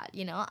do that.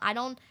 You know, I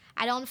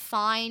don't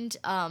find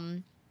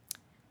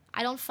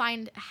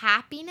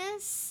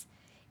happiness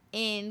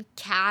in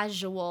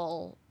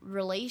casual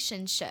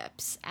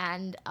relationships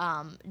and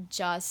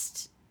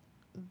just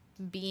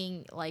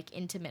being like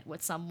intimate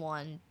with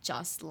someone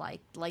just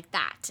like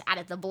that out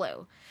of the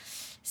blue.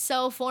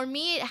 So for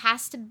me,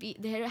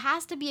 there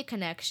has to be a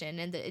connection,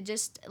 and it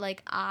just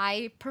like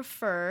I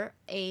prefer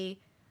a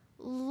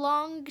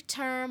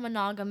long-term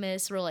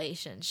monogamous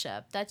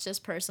relationship. That's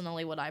just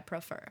personally what I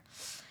prefer.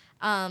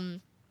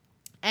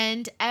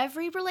 And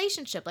every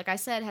relationship, like I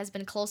said, has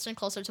been closer and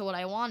closer to what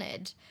I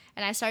wanted.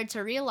 And I started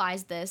to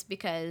realize this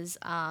because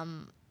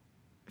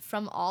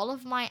from all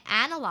of my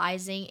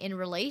analyzing in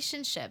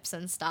relationships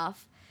and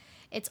stuff,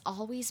 it's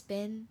always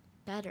been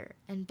better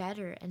and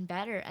better and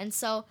better. And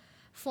so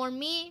for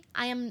me,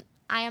 I am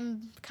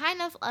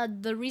kind of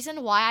the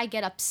reason why I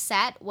get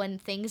upset when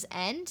things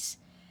end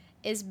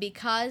is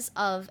because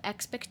of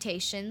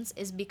expectations,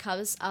 is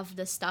because of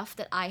the stuff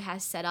that I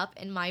have set up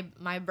in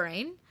my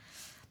brain.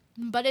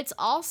 But it's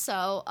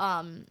also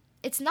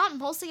it's not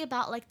mostly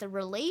about like the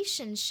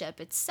relationship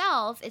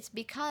itself. It's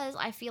because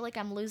I feel like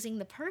I'm losing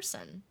the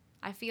person.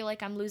 I feel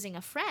like I'm losing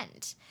a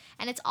friend.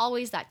 And it's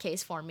always that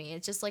case for me.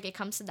 It's just like it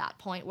comes to that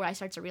point where I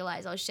start to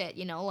realize, oh shit,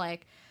 you know,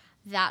 like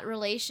that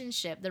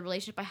relationship, the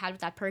relationship I had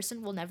with that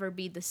person will never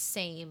be the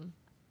same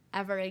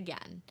ever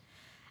again.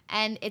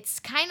 And it's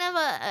kind of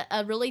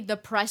a really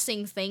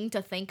depressing thing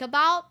to think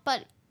about,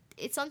 but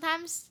it's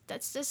sometimes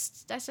that's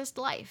just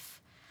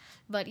life.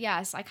 But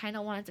yes, I kind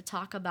of wanted to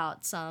talk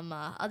about some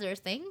other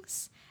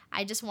things.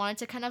 I just wanted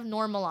to kind of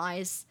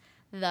normalize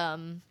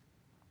the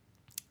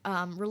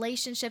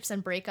relationships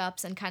and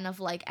breakups, and kind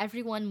of like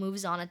everyone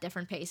moves on at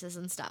different paces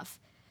and stuff.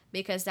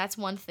 Because that's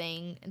one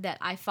thing that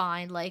I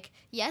find, like,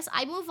 yes,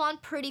 I move on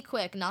pretty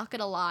quick, not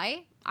gonna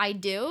lie. I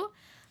do.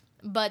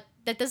 But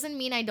that doesn't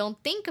mean I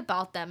don't think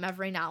about them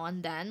every now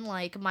and then.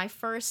 Like, my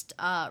first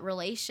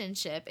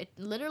relationship, it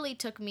literally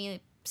took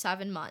me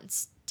 7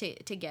 months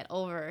to get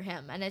over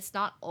him. And it's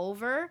not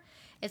over.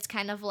 It's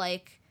kind of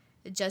like,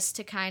 just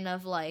to kind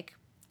of like,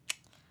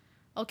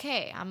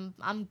 okay,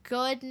 I'm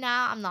good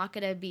now. I'm not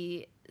gonna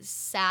be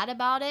sad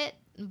about it.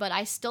 But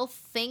I still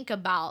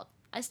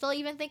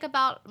even think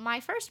about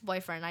my first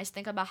boyfriend. I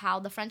think about how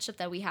the friendship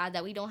that we had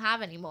that we don't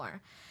have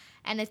anymore.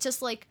 And it's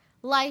just like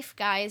life,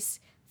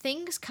 guys.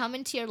 Things come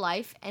into your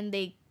life and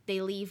they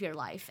leave your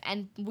life.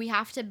 And we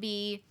have to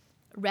be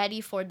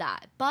ready for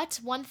that. But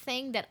one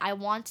thing that I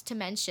want to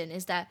mention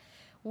is that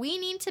we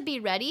need to be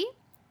ready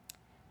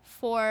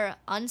for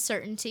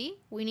uncertainty.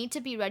 We need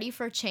to be ready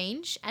for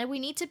change. And we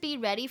need to be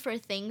ready for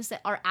things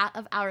that are out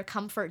of our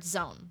comfort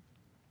zone.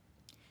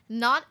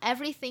 Not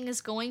everything is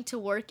going to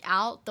work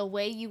out the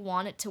way you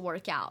want it to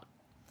work out.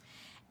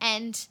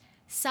 And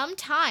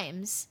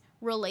sometimes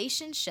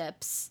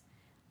relationships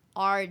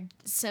are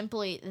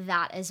simply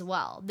that as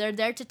well. They're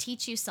there to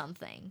teach you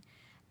something.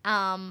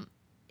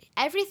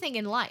 Everything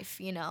in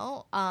life, you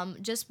know.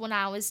 Just when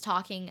I was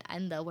talking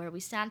in the Where We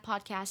Stand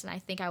podcast, and I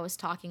think I was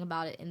talking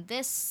about it in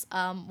this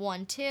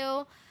one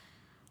too,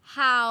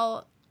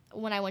 how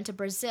when I went to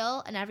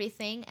Brazil and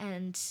everything,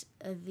 and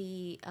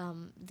the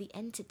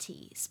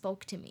entity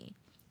spoke to me,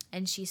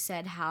 and she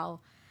said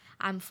how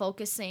I'm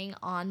focusing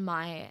on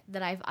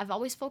I've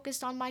always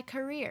focused on my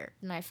career,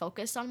 and I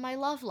focused on my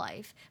love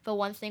life, but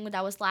one thing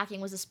that was lacking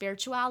was the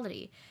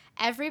spirituality.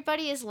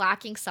 Everybody is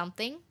lacking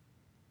something,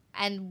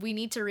 and we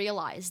need to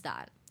realize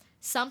that.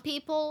 Some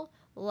people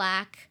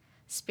lack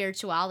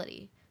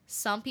spirituality.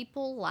 Some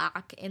people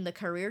lack in the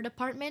career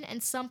department,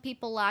 and some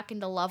people lack in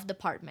the love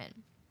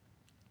department.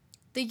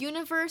 The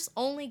universe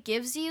only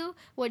gives you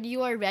what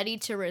you are ready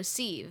to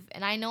receive.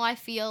 And I know I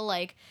feel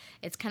like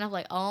it's kind of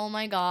like, oh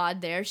my God,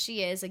 there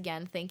she is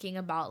again, thinking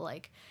about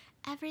like,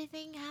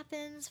 everything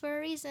happens for a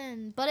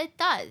reason. But it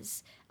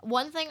does.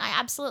 One thing I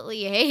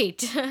absolutely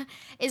hate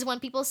is when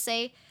people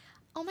say,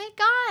 oh my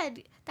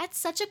God, that's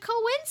such a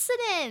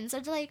coincidence.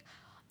 Or like,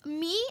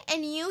 me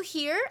and you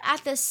here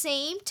at the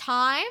same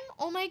time?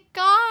 Oh my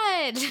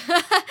God.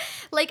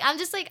 Like, I'm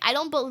just like, I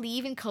don't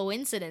believe in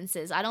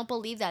coincidences. I don't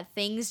believe that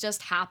things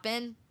just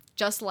happen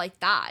just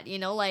like that, you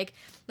know, like,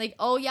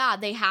 oh yeah,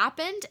 they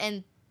happened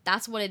and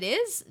that's what it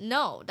is.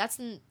 No,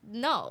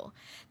 no.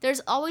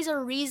 There's always a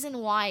reason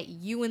why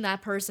you and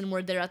that person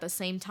were there at the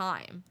same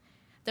time.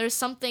 There's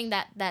something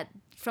that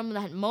from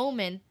that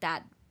moment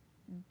that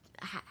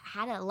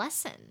had a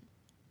lesson.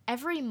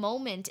 Every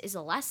moment is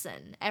a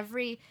lesson.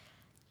 Every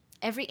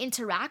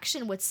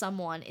interaction with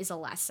someone is a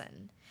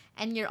lesson,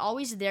 and you're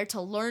always there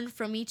to learn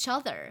from each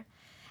other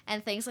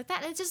and things like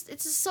that. And it's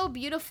just so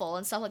beautiful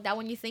and stuff like that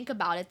when you think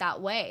about it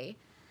that way.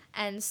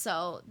 And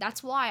so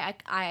that's why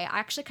I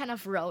actually kind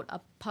of wrote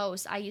a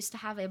post. I used to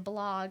have a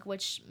blog,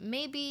 which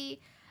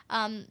maybe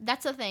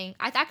that's the thing.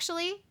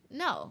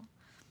 No,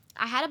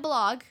 I had a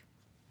blog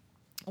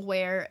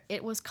where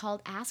it was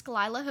called Ask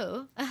Lila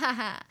Who.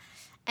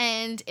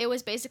 And it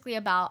was basically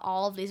about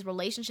all of these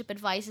relationship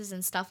advices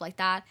and stuff like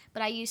that.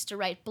 But I used to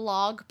write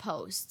blog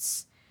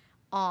posts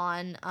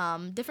on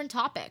different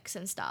topics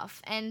and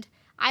stuff. And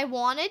I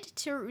wanted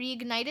to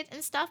reignite it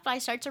and stuff, but I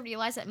started to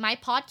realize that my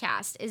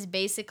podcast is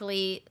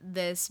basically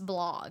this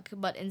blog.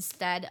 But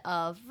instead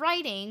of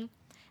writing,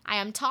 I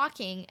am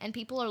talking and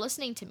people are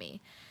listening to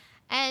me.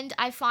 And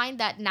I find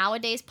that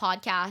nowadays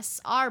podcasts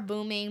are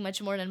booming much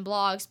more than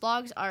blogs.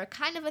 Blogs are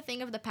kind of a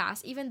thing of the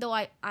past, even though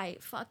I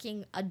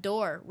fucking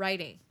adore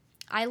writing.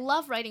 I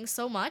love writing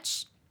so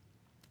much.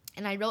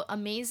 And I wrote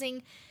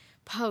amazing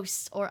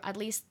posts, or at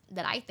least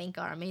that I think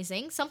are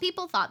amazing. Some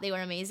people thought they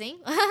were amazing.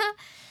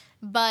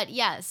 But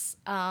yes,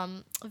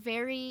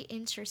 very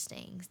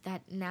interesting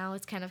that now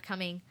it's kind of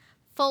coming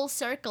full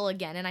circle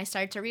again. And I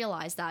started to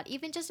realize that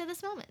even just at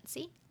this moment.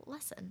 See?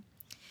 Lesson.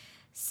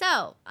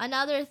 So,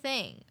 another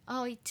thing.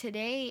 Oh,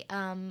 today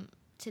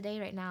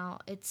right now,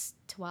 it's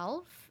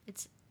 12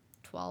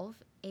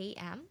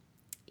 a.m.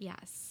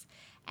 Yes.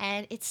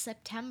 And it's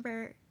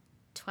September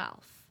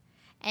 12th.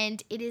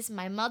 And it is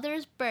my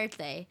mother's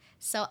birthday.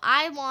 So,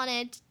 I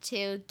wanted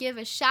to give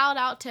a shout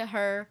out to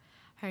her.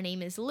 Her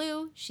name is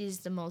Lou.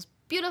 She's the most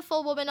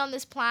beautiful woman on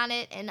this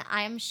planet. And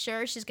I am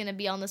sure she's going to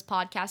be on this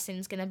podcast. And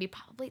it's going to be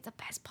probably the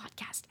best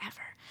podcast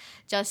ever.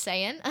 Just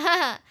saying.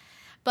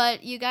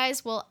 But you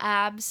guys will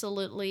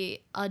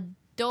absolutely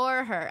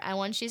adore her. And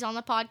when she's on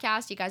the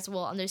podcast, you guys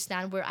will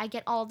understand where I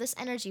get all this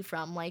energy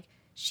from. Like,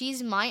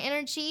 she's my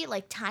energy,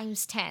 like,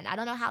 times 10. I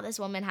don't know how this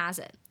woman has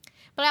it.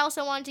 But I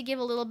also wanted to give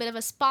a little bit of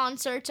a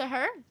sponsor to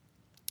her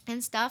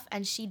and stuff.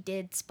 And she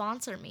did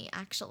sponsor me,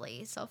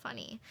 actually. So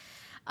funny.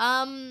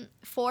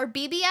 For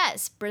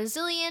BBS,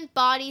 Brazilian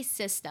Body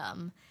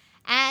System.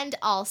 And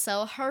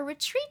also her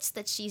retreats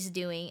that she's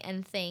doing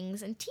and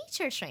things and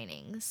teacher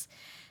trainings.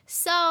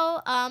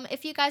 So,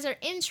 if you guys are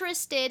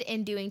interested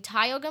in doing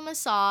Thai yoga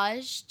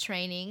massage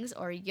trainings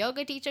or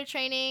yoga teacher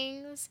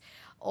trainings,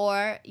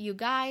 or you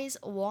guys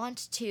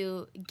want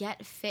to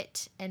get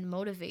fit and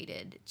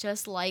motivated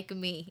just like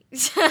me,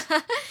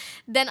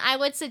 then I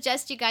would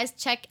suggest you guys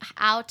check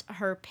out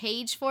her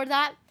page for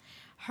that.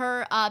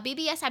 Her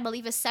BBS, I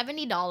believe, is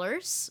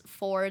 $70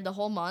 for the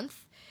whole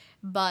month,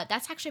 but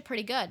that's actually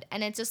pretty good.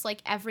 And it's just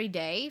like every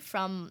day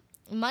from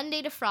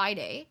Monday to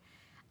Friday.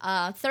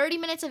 30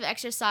 minutes of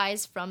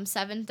exercise from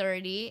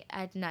 7:30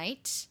 at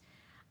night.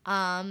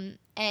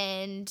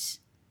 And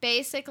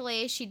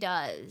basically she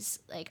does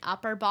like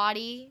upper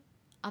body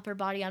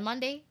on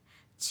Monday.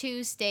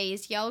 Tuesday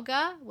is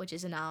yoga, which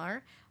is an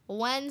hour.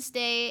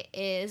 Wednesday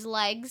is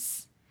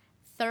legs.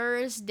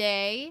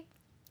 Thursday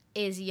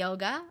is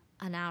yoga,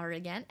 an hour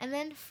again. And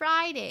then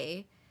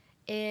Friday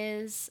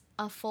is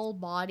a full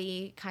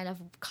body kind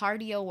of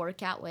cardio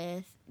workout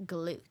with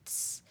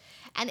glutes.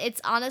 And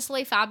it's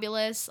honestly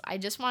fabulous. I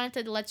just wanted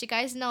to let you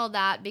guys know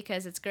that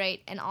because it's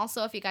great. And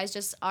also, if you guys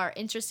just are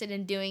interested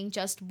in doing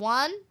just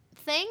one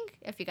thing,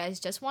 if you guys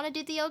just want to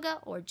do the yoga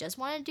or just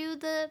want to do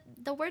the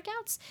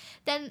workouts,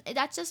 then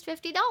that's just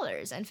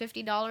 $50. And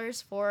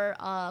 $50 for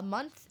a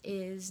month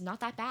is not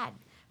that bad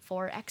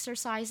for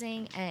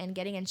exercising and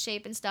getting in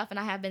shape and stuff. And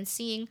I have been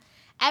seeing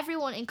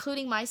everyone,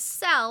 including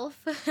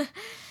myself,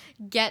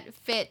 get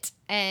fit.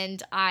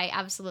 And I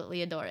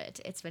absolutely adore it.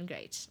 It's been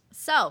great.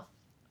 So,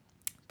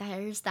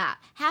 there's that.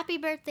 Happy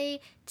birthday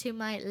to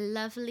my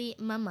lovely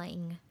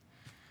mamang.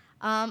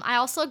 I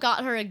also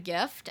got her a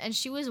gift, and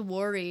she was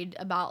worried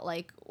about,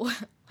 like,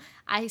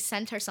 I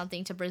sent her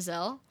something to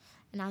Brazil,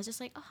 and I was just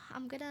like, oh,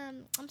 I'm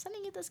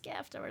sending you this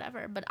gift or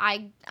whatever. But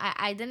I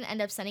didn't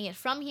end up sending it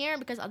from here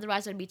because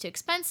otherwise it would be too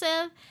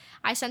expensive.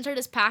 I sent her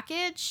this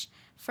package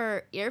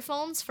for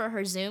earphones for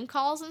her Zoom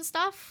calls and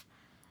stuff.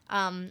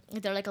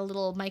 They're like a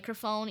little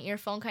microphone,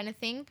 earphone kind of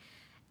thing.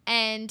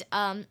 And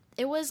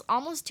it was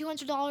almost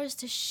 $200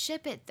 to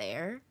ship it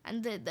there,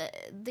 and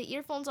the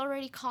earphones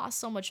already cost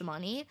so much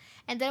money.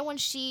 And then when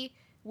she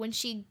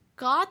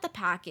got the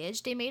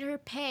package, they made her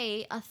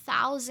pay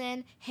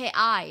 1,000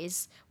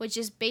 reais, which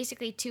is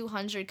basically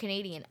 200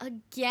 Canadian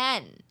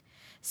again.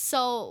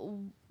 So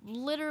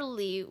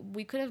literally,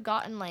 we could have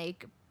gotten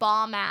like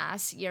bomb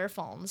ass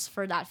earphones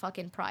for that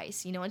fucking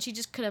price, you know, and she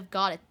just could have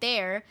got it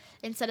there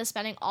instead of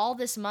spending all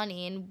this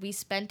money, and we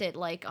spent it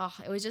like, oh,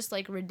 it was just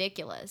like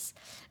ridiculous.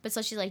 But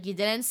so she's like, you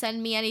didn't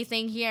send me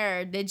anything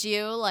here, did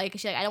you? Like,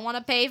 she's like, I don't want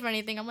to pay for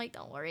anything. I'm like,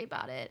 don't worry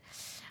about it.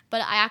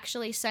 But I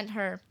actually sent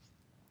her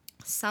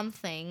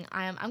something.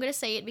 I'm gonna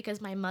say it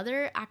because my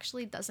mother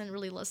actually doesn't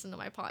really listen to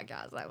my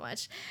podcast that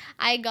much.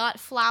 I got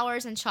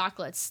flowers and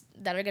chocolates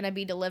that are gonna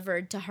be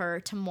delivered to her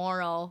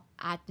tomorrow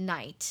at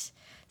night.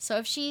 So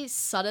if she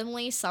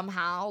suddenly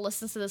somehow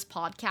listens to this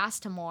podcast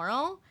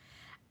tomorrow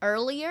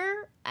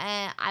earlier,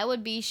 I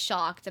would be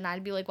shocked and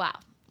I'd be like, wow,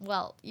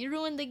 well, you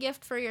ruined the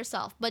gift for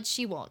yourself. But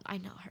she won't. I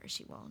know her.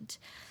 She won't.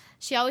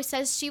 She always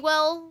says she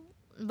will,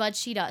 but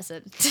she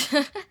doesn't.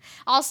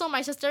 Also,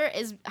 my sister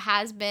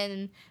has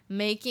been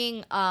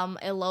making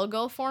a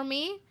logo for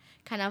me,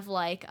 kind of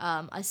like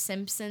a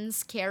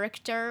Simpsons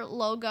character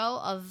logo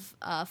of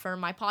for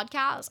my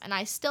podcast, and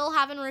I still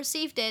haven't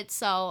received it.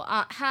 So,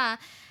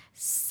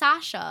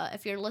 Sasha,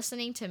 if you're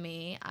listening to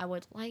me, I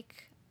would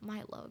like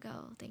my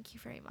logo. Thank you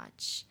very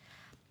much.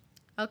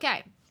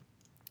 Okay.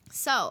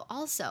 So,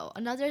 also,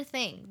 another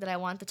thing that I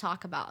want to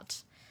talk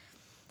about.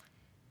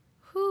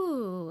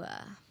 Whew.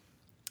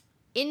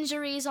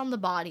 Injuries on the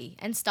body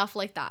and stuff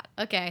like that.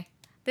 Okay.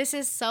 This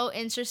is so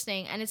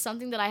interesting, and it's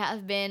something that I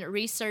have been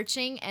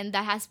researching, and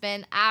that has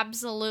been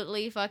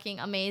absolutely fucking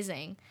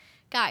amazing.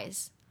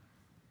 Guys,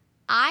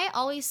 I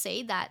always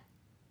say that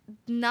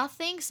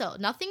nothing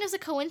is a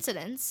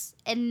coincidence,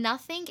 and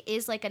nothing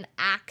is like an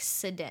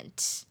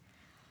accident.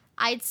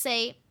 I'd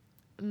say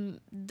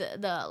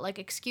the like,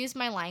 excuse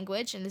my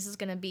language, and this is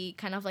gonna be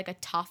kind of like a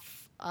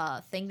tough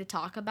thing to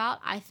talk about.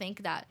 I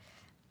think that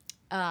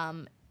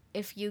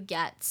if you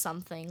get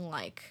something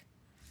like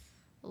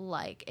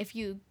if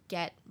you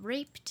get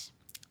raped,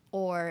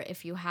 or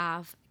if you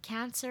have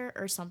cancer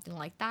or something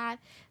like that,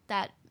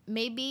 that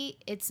maybe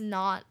it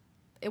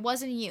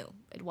wasn't you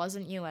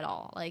at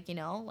all. Like, you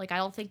know, like, I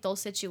don't think those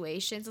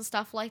situations and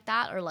stuff like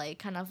that, or like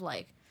kind of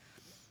like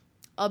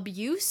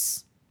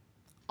abuse,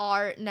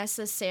 are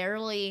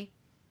necessarily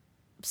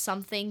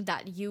something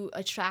that you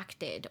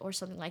attracted or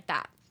something like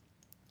that.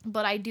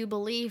 But I do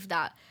believe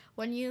that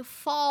when you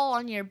fall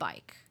on your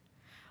bike,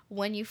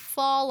 when you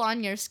fall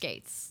on your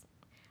skates,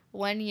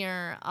 when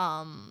you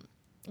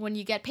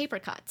get paper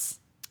cuts,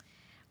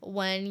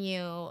 when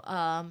you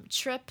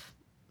trip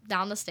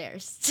down the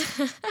stairs,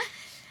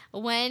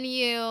 when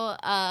you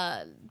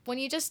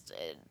just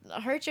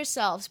hurt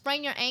yourself,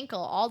 sprain your ankle,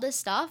 all this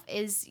stuff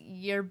is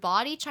your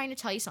body trying to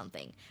tell you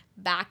something.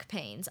 Back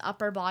pains,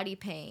 upper body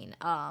pain,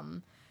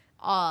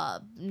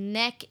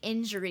 neck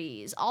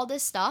injuries, all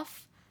this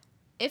stuff.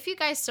 If you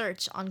guys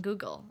search on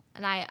Google,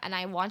 and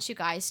I want you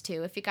guys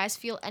to, if you guys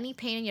feel any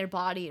pain in your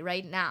body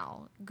right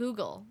now,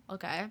 Google,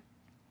 okay?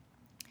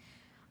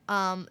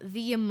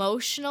 The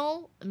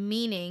emotional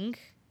meaning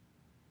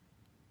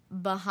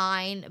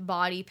behind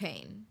body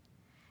pain.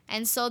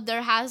 And so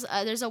there's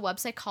a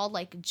website called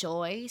like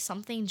Joy,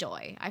 something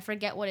Joy. I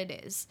forget what it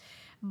is.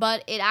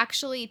 But it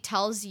actually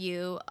tells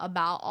you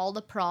about all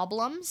the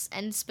problems,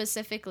 and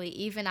specifically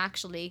even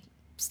actually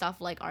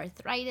stuff like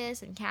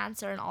arthritis and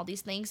cancer and all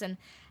these things, and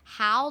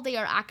how they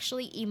are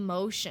actually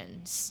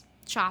emotions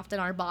trapped in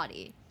our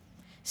body.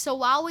 So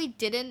while we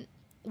didn't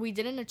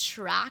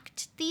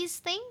attract these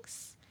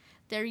things,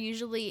 they're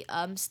usually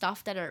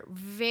stuff that are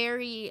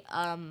very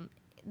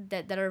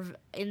that are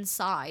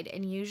inside.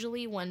 And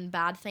usually when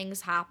bad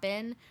things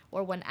happen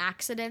or when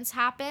accidents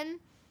happen,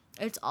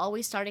 it's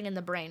always starting in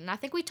the brain. And I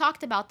think we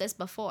talked about this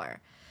before.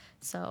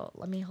 So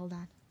let me hold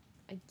on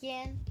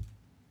again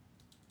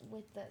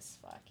with this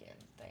fucking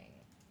thing.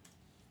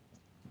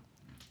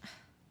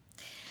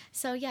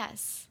 So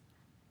yes,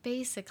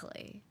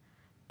 basically,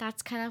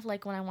 that's kind of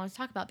like what I want to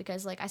talk about,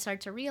 because like I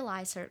started to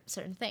realize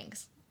certain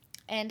things.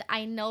 And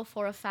I know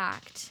for a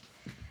fact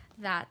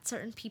that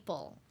certain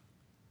people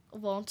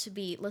won't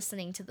be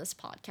listening to this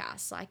podcast,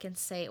 so I can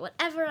say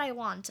whatever I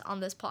want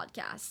on this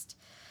podcast.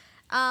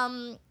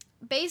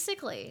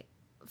 Basically,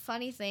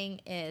 funny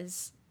thing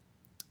is,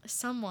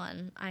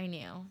 someone I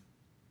know,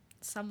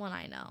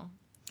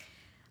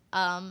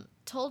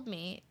 told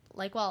me,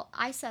 like, well,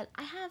 I said,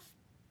 I have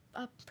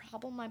a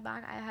problem in my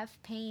back. I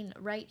have pain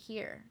right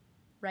here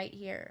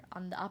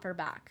on the upper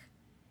back,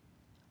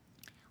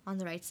 on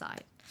the right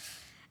side.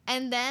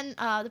 And then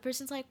the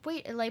person's like,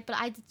 wait, like, but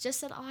I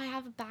just said, oh, I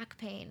have a back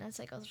pain. And it's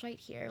like, oh, it's right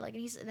here. Like,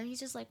 and then he's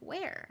just like,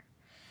 where?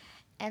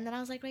 And then I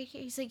was like, right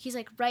here. He's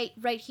like,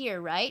 right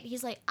here, right?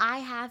 He's like, I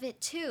have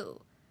it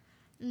too.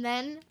 And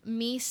then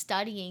me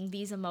studying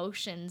these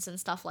emotions and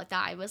stuff like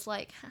that, I was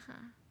like, haha,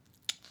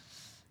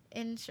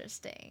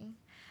 interesting.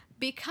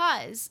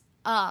 Because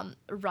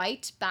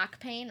right back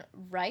pain,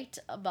 right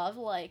above,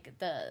 like,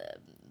 the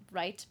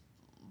right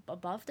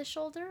above the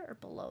shoulder or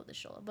below the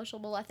shoulder,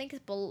 I think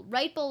it's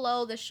right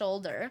below the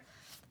shoulder,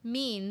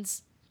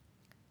 means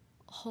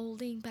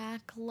holding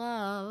back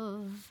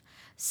love.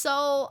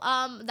 So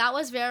that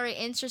was very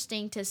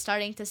interesting to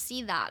starting to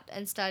see that,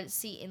 and start to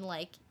see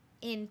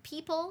in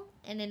people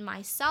and in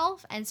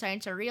myself, and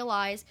starting to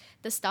realize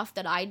the stuff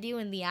that I do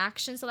and the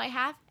actions that I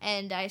have.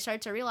 And I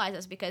started to realize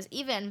this because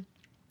even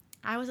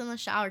I was in the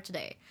shower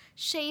today,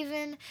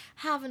 shaving,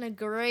 having a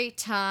great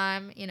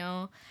time, you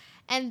know.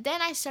 And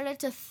then I started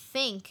to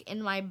think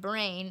in my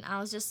brain. I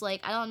was just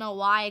like, I don't know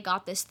why I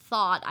got this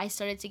thought. I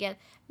started to get,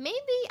 maybe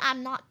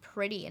I'm not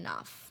pretty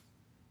enough.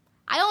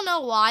 I don't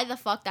know why the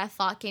fuck that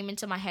thought came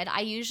into my head.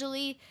 I'm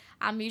usually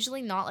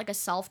not like a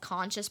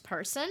self-conscious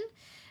person,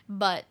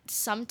 but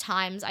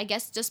sometimes I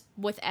guess just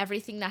with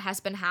everything that has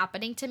been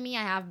happening to me,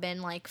 I have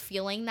been like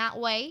feeling that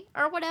way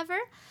or whatever.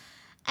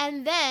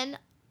 And then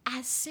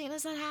as soon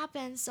as that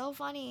happened, so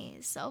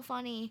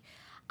funny,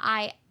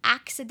 I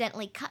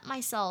accidentally cut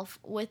myself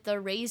with the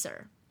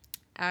razor.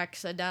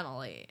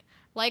 Accidentally.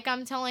 Like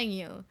I'm telling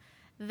you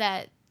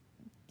that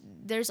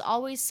there's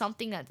always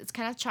something that it's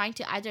kind of trying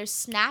to either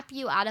snap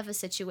you out of a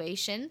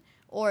situation,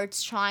 or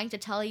it's trying to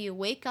tell you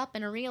wake up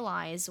and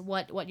realize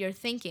what you're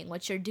thinking,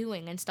 what you're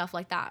doing, and stuff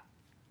like that.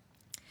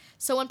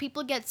 So when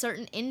people get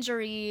certain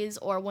injuries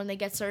or when they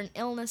get certain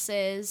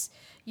illnesses,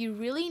 you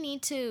really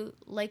need to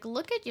like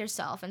look at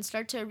yourself and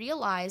start to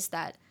realize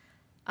that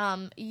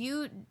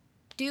you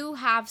do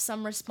have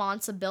some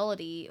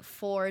responsibility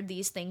for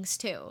these things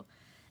too.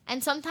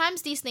 And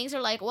sometimes these things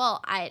are like,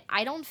 well, I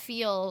don't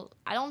feel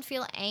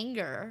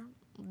anger,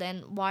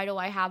 then why do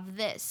I have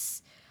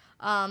this?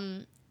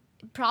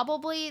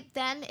 Probably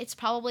then it's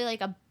probably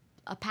like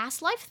a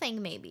past life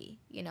thing, maybe,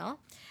 you know.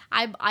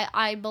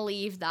 I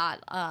believe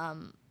that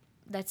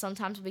that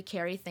sometimes we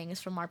carry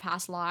things from our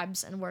past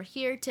lives, and we're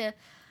here to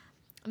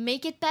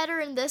make it better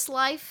in this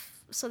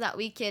life so that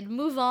we could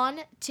move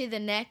on to the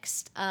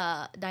next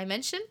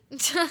dimension.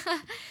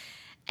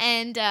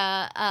 And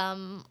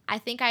I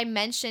think I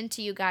mentioned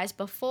to you guys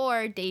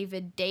before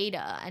David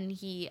Data, and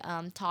he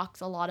talks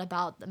a lot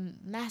about the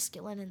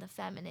masculine and the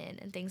feminine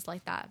and things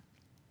like that.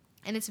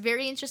 And it's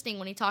very interesting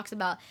when he talks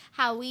about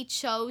how we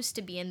chose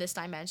to be in this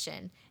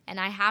dimension. And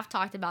I have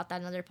talked about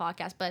that in other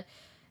podcasts, but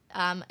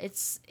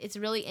it's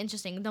really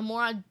interesting. The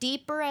more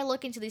deeper I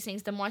look into these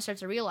things, the more I start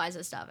to realize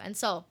this stuff. And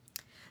so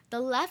the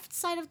left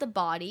side of the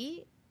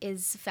body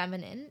is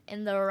feminine,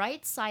 and the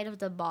right side of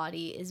the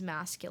body is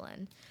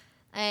masculine.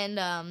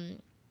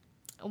 And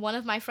one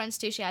of my friends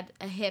too, she had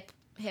a hip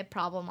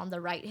problem on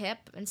the right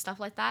hip and stuff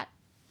like that.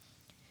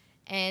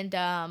 And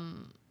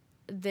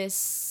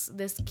this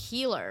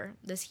healer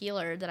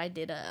that I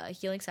did a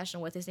healing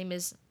session with, his name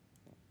is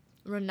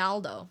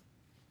Ronaldo.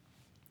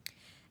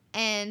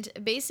 And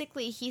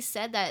basically he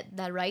said that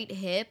that right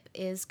hip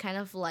is kind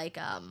of like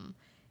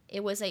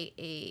it was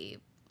a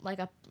like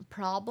a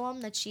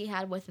problem that she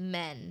had with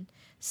men.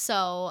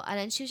 So, and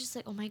then she was just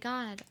like, oh my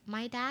God,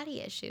 my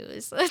daddy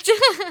issues.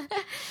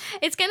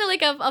 It's kind of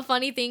like a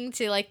funny thing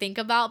to like think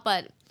about,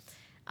 but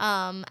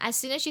as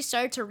soon as she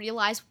started to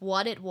realize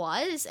what it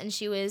was, and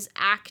she was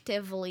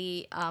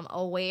actively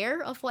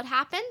aware of what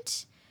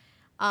happened,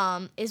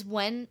 is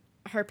when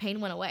her pain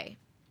went away.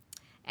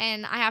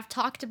 And I have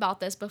talked about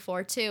this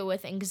before too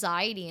with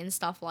anxiety and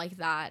stuff like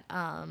that.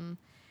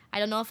 I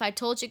don't know if I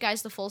told you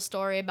guys the full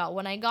story about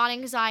when I got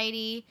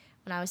anxiety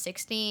when I was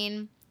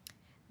 16.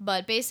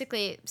 But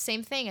basically,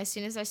 same thing. As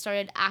soon as I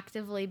started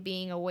actively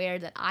being aware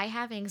that I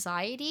have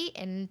anxiety,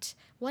 and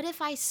what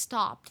if I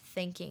stopped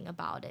thinking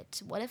about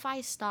it? What if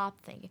I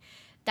stopped thinking?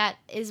 That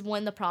is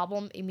when the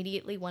problem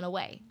immediately went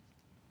away.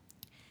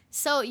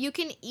 So you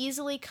can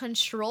easily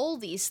control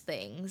these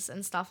things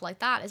and stuff like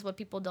that, is what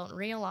people don't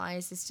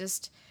realize. It's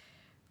just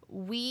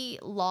we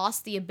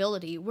lost the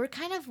ability. We're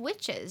kind of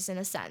witches in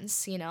a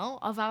sense, you know,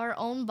 of our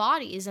own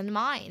bodies and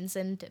minds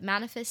and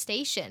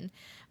manifestation.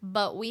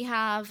 But we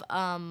have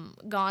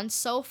gone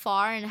so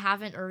far and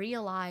haven't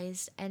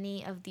realized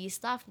any of these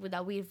stuff,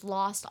 that we've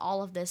lost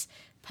all of this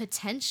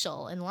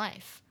potential in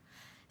life.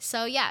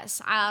 So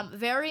yes,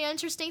 very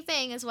interesting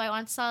thing is what I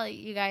want to tell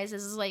you guys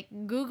is like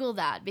Google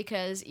that,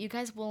 because you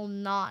guys will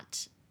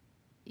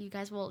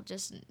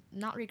just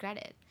not regret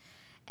it.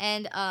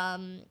 And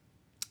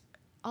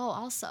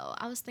also,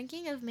 I was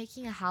thinking of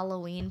making a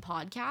Halloween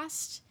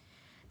podcast.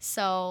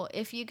 So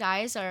if you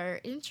guys are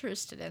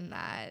interested in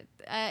that,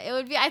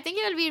 I think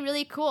it would be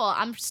really cool.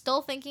 I'm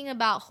still thinking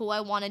about who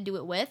I want to do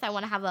it with. I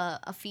want to have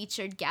a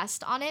featured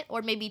guest on it,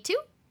 or maybe two.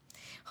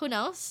 Who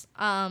knows?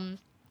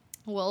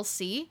 We'll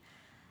see.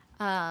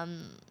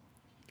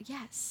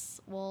 Yes,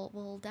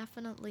 we'll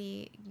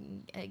definitely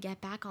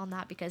get back on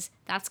that, because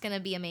that's going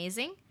to be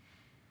amazing.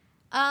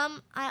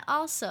 I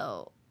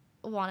also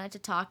wanted to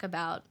talk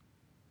about,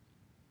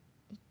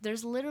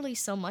 there's literally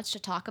so much to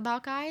talk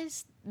about,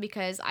 guys,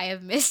 because I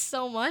have missed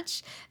so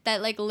much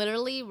that like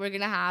literally we're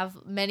going to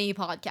have many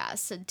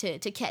podcasts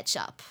to catch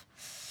up.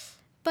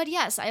 But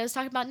yes, I was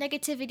talking about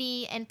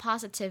negativity and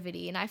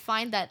positivity, and I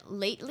find that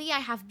lately I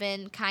have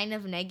been kind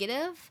of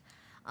negative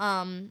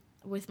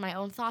with my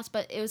own thoughts,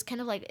 but it was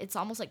kind of like, it's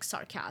almost like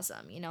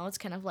sarcasm, you know? It's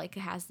kind of like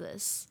it has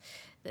this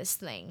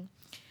thing.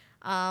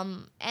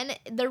 And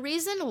the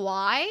reason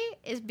why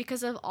is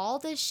because of all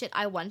this shit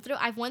I went through.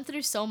 I've went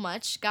through so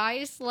much,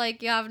 guys.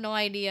 Like, you have no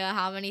idea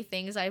how many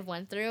things I've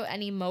went through.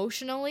 And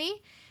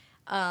emotionally,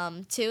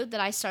 too, that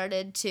I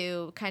started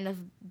to kind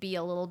of be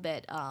a little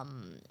bit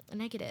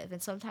negative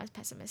and sometimes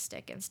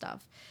pessimistic and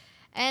stuff.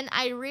 And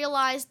I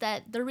realized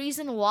that the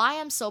reason why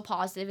I'm so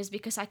positive is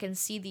because I can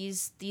see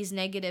these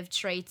negative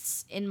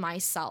traits in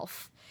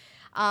myself.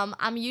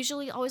 I'm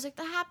usually always like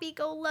the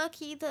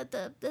happy-go-lucky,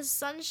 the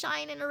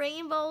sunshine and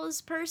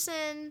rainbows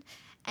person,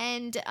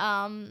 And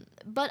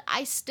but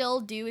I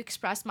still do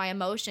express my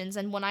emotions,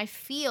 and when I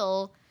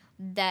feel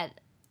that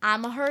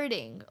I'm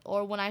hurting,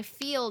 or when I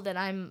feel that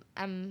I'm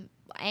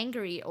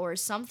angry or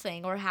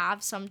something, or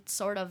have some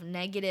sort of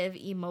negative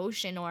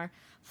emotion or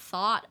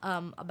thought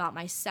about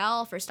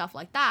myself or stuff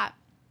like that,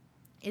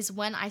 is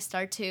when I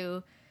start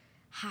to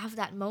have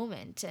that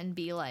moment and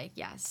be like,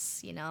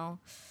 yes,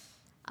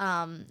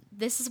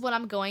 this is what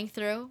I'm going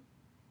through,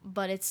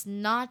 but it's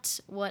not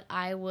what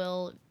I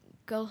will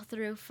go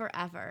through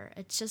forever.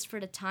 It's just for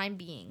the time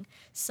being.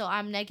 So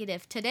I'm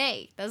negative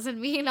today. Doesn't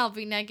mean I'll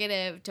be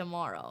negative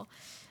tomorrow.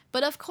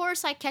 But of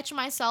course, I catch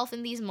myself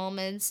in these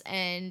moments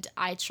and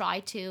I try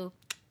to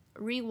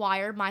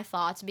rewire my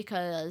thoughts,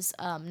 because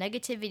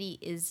negativity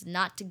is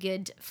not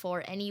good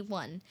for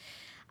anyone.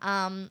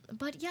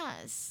 But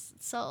yes,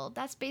 so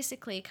that's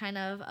basically kind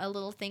of a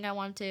little thing I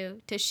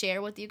wanted to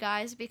share with you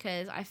guys,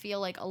 because I feel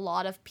like a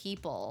lot of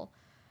people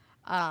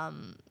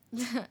um,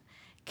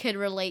 could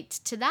relate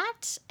to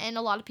that, and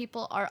a lot of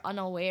people are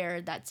unaware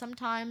that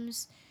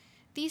sometimes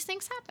these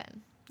things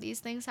happen.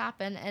 These things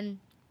happen, and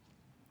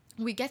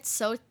we get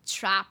so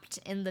trapped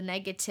in the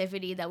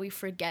negativity that we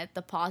forget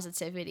the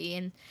positivity,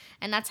 and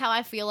that's how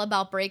I feel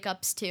about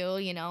breakups too,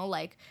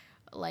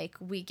 like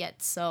we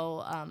get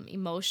so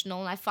emotional,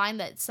 and I find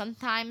that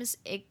sometimes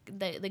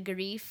the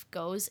grief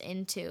goes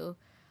into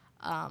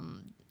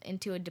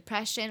a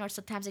depression, or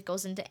sometimes it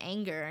goes into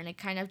anger, and it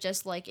kind of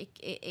just like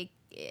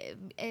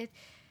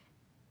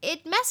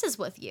it messes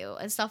with you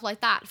and stuff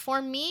like that.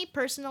 For me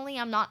personally,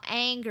 I'm not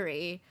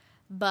angry,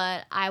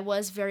 but I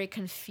was very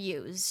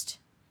confused,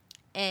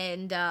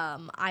 and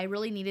I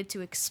really needed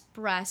to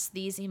express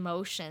these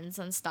emotions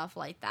and stuff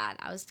like that.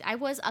 I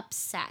was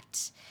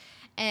upset,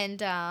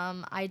 and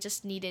I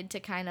just needed to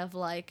kind of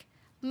like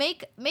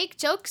make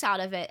jokes out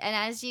of it. And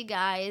as you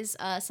guys,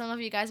 some of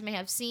you guys may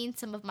have seen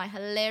some of my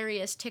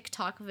hilarious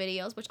TikTok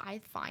videos, which I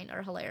find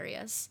are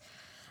hilarious.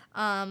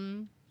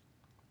 Um,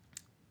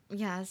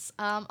 yes,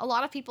 a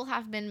lot of people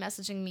have been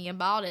messaging me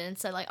about it and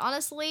said, like,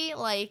 honestly,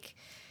 like,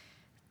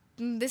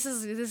 this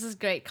is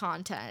great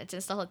content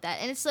and stuff like that.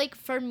 And it's like,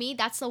 for me,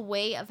 that's a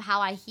way of how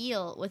I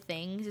heal with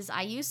things, is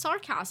I use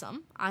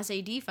sarcasm as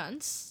a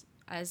defense,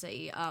 as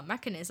a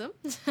mechanism.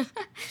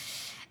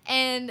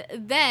 And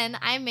then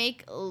I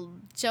make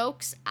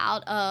jokes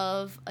out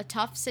of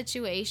tough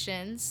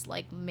situations,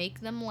 like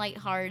make them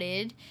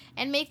lighthearted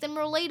and make them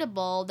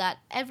relatable, that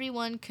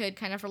everyone could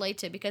kind of relate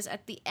to. Because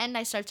at the end,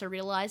 I start to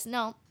realize,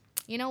 no,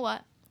 you know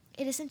what?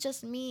 It isn't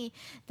just me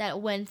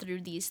that went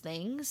through these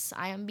things.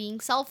 I am being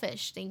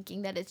selfish,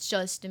 thinking that it's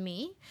just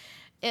me.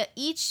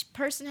 Each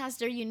person has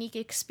their unique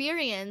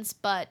experience,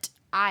 but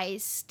I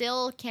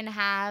still can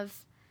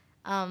have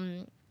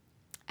um,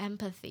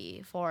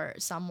 empathy for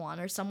someone,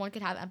 or someone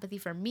could have empathy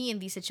for me in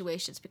these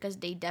situations, because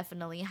they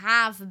definitely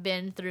have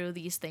been through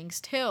these things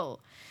too.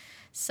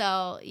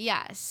 So,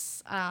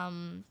 yes,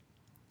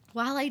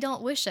 while I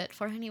don't wish it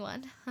for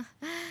anyone,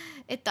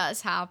 it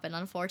does happen,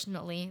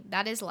 unfortunately.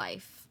 That is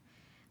life.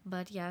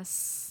 But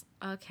yes,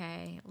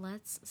 okay,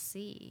 let's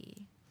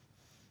see.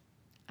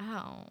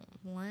 Oh,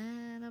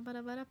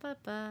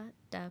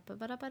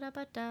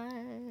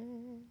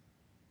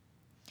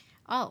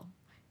 oh,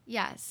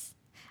 yes.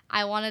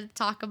 I wanted to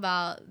talk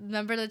about,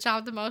 remember the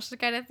chopped emotion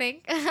kind of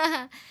thing?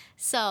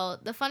 So,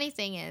 the funny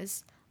thing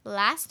is,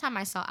 last time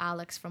I saw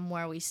Alex from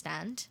Where We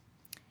Stand,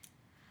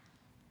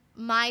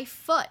 my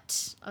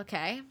foot,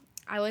 okay,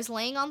 I was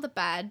laying on the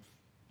bed,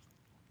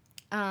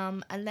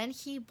 and then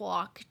he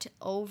walked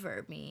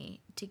over me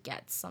to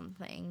get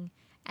something,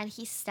 and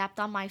he stepped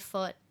on my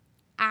foot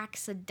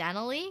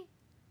accidentally.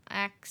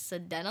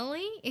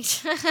 Accidentally?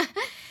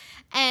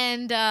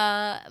 And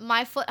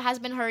my foot has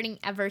been hurting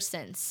ever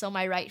since. So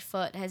my right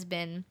foot has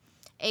been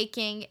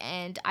aching,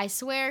 and I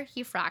swear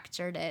he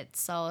fractured it.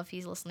 So if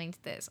he's listening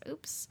to this,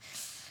 oops.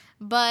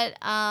 But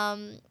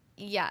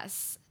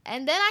yes.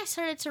 And then I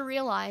started to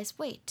realize,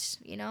 wait,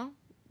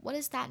 what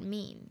does that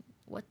mean?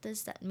 What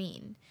does that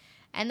mean?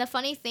 And the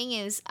funny thing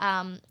is,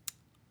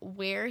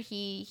 where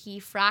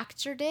he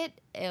fractured it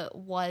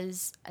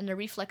was in the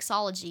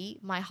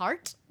reflexology, my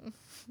heart.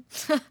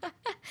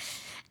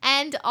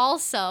 And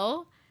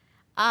also,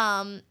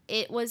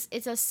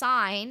 it's a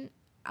sign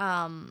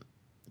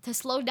to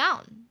slow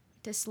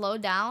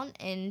down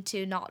and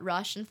to not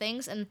rush and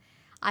things. And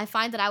I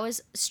find that I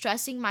was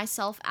stressing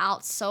myself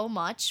out so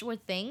much with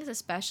things,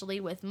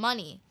 especially with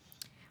money,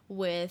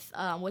 with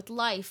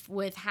life,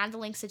 with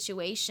handling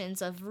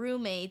situations of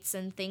roommates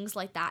and things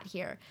like that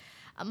here.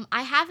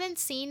 I haven't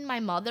seen my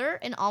mother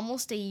in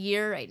almost a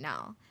year right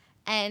now.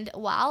 And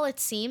while it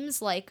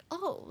seems like,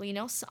 oh,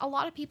 a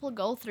lot of people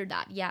go through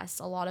that. Yes,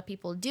 a lot of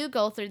people do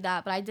go through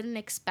that, but I didn't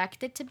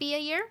expect it to be a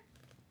year.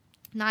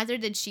 Neither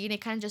did she, and it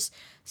kind of just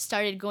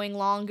started going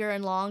longer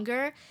and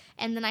longer.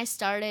 And then I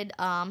started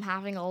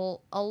having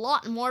a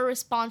lot more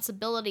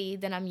responsibility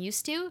than I'm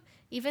used to.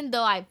 Even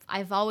though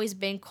I've always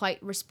been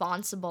quite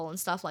responsible and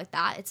stuff like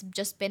that, it's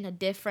just been a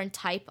different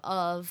type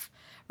of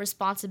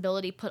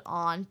responsibility put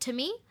on to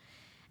me.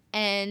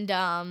 And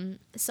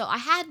so I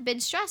had been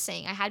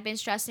stressing. I had been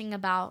stressing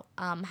about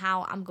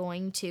how I'm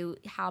going to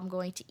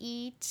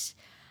eat,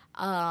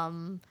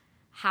 um,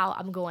 how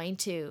I'm going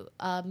to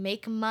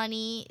make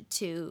money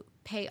to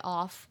pay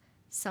off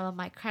some of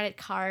my credit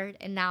card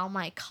and now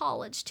my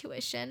college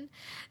tuition.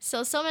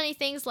 So many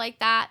things like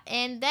that.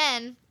 And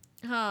then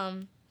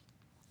um,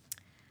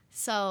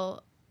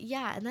 so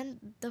yeah, and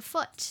then the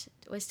foot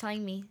was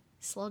telling me,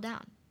 slow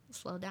down,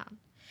 slow down.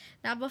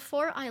 Now,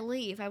 before I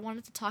leave, I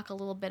wanted to talk a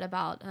little bit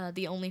about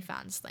the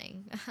OnlyFans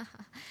thing.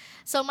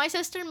 So, my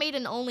sister made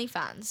an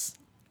OnlyFans.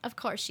 Of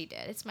course, she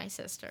did. It's my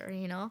sister,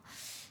 you know?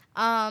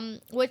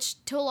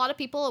 Which to a lot of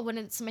people, when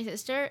it's my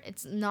sister,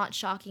 it's not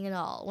shocking at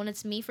all. When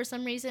it's me, for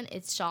some reason,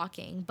 it's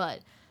shocking. But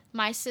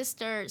my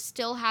sister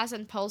still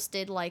hasn't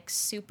posted like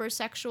super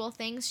sexual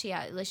things. She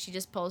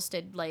just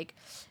posted like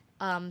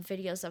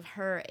videos of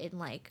her in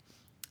like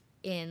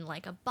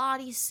a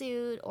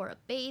bodysuit or a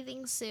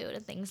bathing suit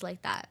and things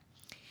like that.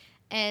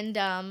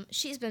 And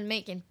she's been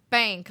making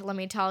bank, let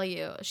me tell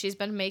you. She's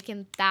been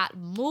making that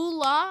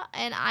moolah,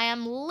 and I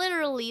am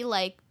literally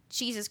like,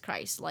 Jesus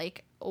Christ,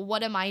 like,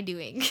 what am I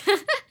doing?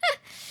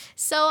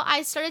 So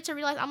I started to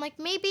realize, I'm like,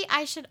 maybe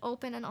I should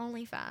open an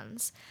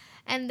OnlyFans.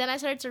 And then I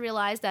started to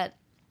realize that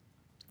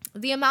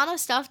the amount of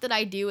stuff that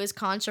I do is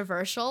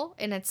controversial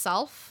in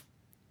itself.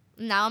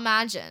 Now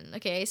imagine,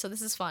 okay, so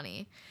this is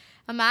funny.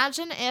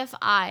 Imagine if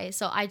I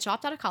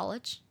dropped out of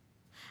college.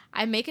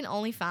 I make an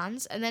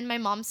OnlyFans, and then my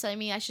mom's telling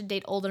me I should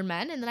date older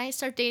men, and then I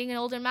start dating an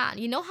older man.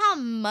 You know how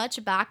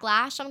much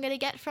backlash I'm gonna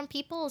get from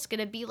people? It's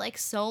gonna be like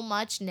so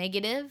much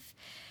negative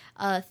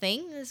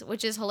things,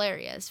 which is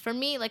hilarious. For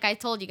me, like I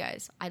told you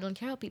guys, I don't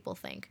care what people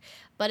think.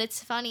 But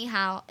it's funny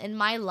how in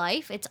my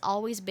life, it's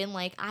always been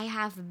like I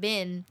have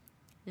been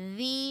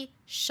the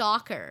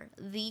shocker,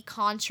 the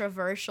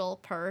controversial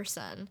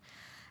person.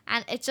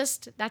 And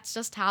that's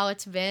just how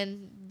it's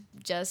been,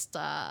 just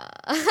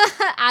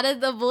out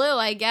of the blue,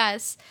 I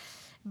guess.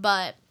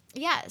 But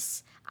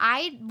yes,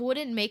 I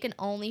wouldn't make an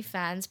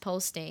OnlyFans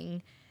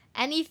posting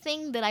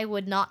anything that I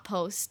would not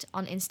post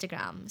on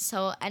Instagram.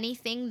 So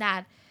anything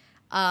that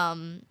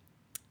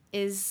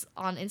is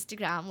on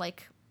Instagram,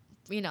 like,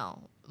 you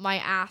know, my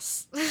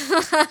ass,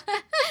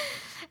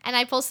 and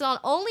I posted on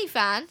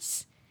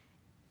OnlyFans,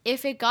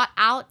 if it got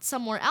out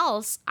somewhere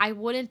else, I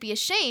wouldn't be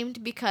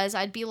ashamed because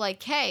I'd be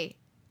like, hey,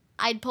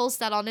 I'd post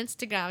that on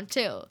Instagram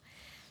too.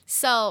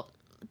 So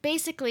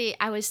basically,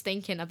 I was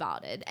thinking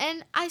about it,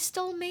 and I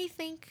still may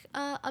think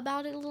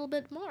about it a little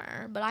bit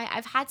more. But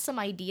I've had some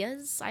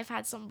ideas. I've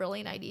had some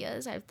brilliant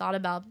ideas. I've thought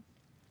about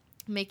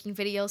making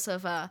videos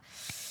of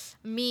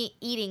me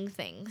eating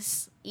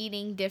things,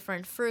 eating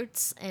different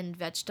fruits and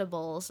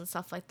vegetables and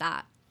stuff like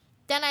that.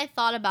 Then I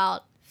thought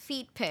about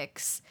feet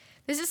pics.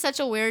 This is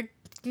such a weird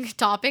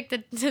topic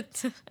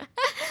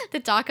to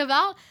talk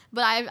about,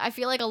 but I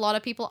feel like a lot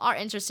of people are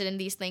interested in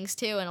these things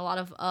too, and a lot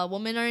of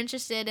women are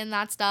interested in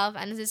that stuff.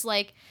 And it's just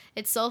like,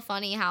 it's so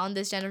funny how in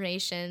this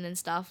generation and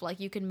stuff, like,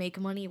 you can make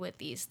money with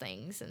these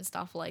things and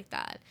stuff like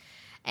that.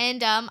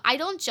 And I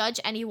don't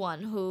judge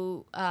anyone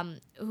who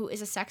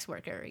is a sex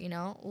worker, you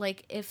know,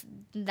 like if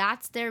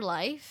that's their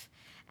life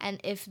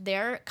and if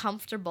they're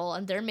comfortable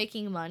and they're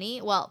making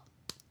money, well,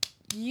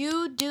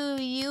 you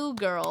do you,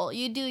 girl,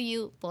 you do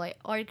you, boy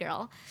or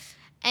girl.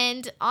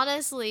 And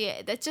honestly,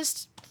 that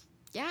just,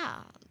 yeah,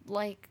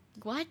 like,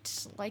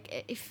 what?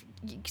 Like, if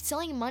you're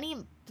selling money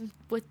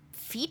with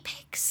feed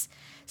pics?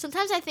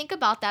 Sometimes I think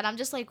about that. I'm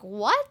just like,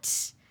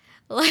 what?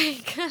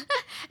 Like,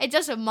 it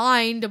just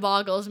mind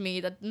boggles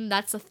me that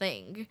that's a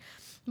thing.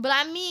 But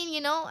I mean,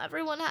 you know,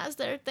 everyone has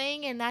their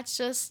thing, and that's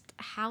just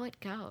how it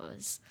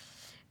goes.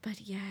 But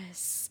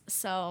yes,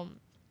 so,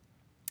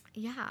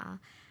 yeah.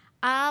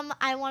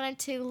 I wanted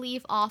to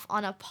leave off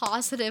on a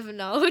positive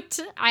note.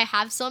 I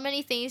have so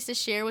many things to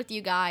share with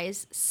you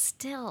guys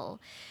still.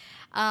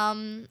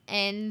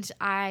 And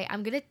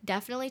I'm gonna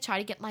definitely try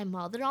to get my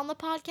mother on the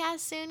podcast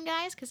soon,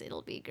 guys, because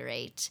it'll be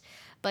great.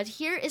 But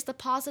here is the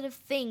positive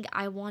thing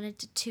I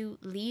wanted to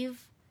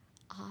leave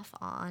off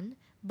on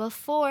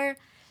before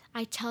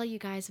I tell you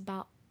guys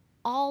about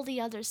all the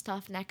other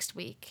stuff next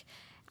week.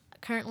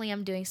 Currently,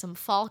 I'm doing some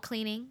fall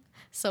cleaning,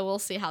 so we'll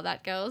see how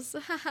that goes.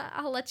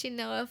 I'll let you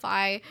know if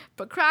I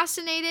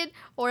procrastinated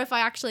or if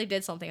I actually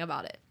did something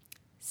about it.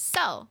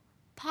 So,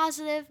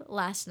 positive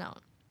last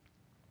note.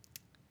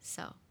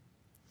 So,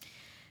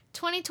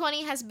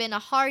 2020 has been a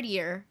hard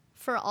year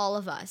for all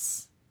of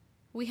us.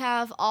 We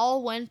have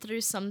all went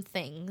through some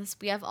things.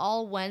 We have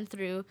all went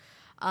through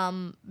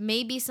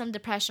maybe some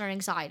depression or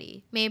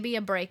anxiety, maybe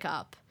a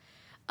breakup,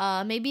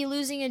 maybe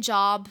losing a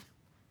job,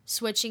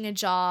 switching a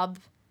job,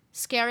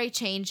 scary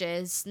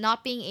changes,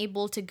 not being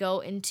able to go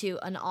into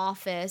an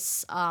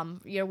office,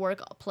 your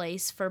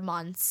workplace for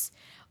months,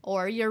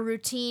 or your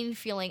routine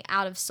feeling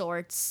out of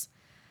sorts,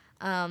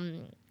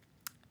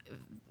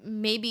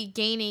 maybe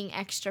gaining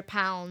extra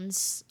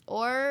pounds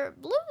or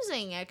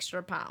losing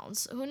extra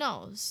pounds. Who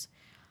knows?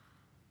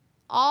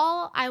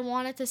 All I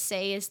wanted to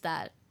say is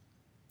that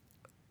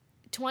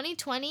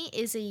 2020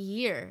 is a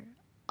year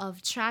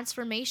of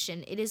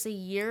transformation. It is a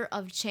year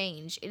of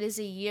change. It is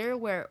a year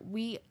where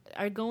we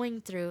are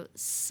going through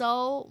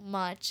so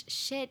much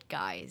shit,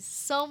 guys.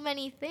 So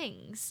many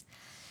things.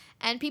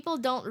 And people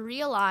don't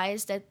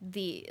realize that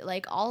the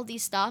like all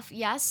these stuff,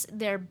 yes,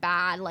 they're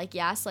bad. Like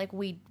yes, like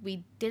we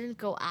didn't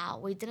go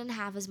out. We didn't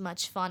have as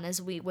much fun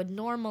as we would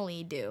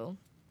normally do.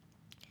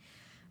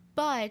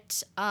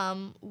 But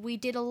we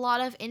did a lot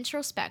of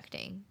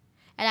introspecting.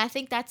 And I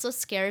think that's what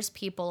scares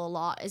people a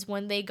lot is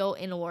when they go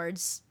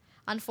inwards.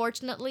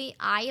 Unfortunately,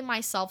 I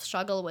myself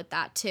struggle with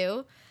that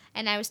too.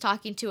 And I was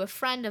talking to a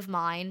friend of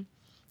mine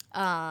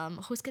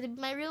who's going to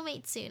be my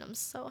roommate soon. I'm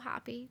so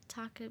happy to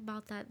talk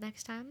about that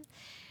next time.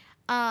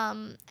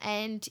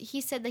 And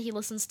he said that he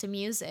listens to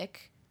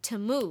music to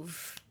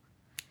move.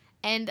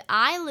 And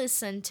I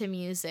listen to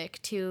music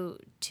to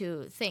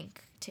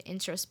think, to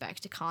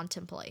introspect, to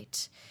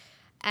contemplate.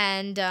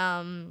 And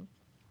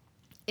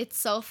it's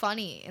so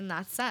funny in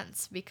that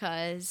sense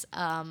because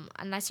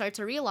and I started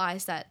to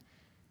realize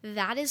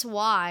that is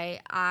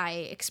why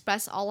I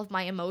express all of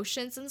my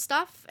emotions and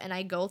stuff and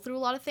I go through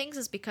a lot of things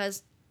is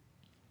because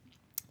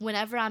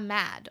whenever I'm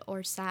mad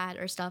or sad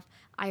or stuff,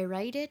 I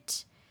write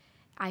it,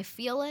 I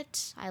feel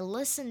it, I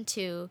listen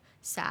to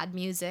sad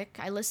music,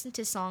 I listen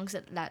to songs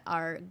that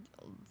are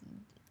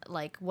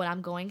like what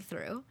I'm going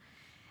through,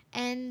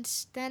 and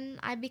then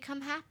I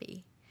become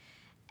happy.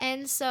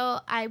 And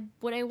so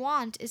what I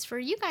want is for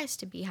you guys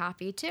to be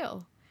happy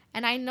too.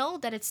 And I know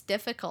that it's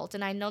difficult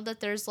and I know that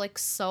there's like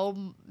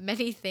so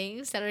many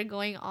things that are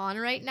going on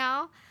right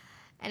now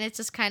and it's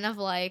just kind of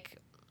like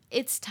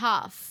it's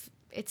tough.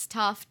 It's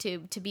tough to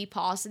be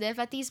positive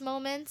at these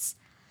moments.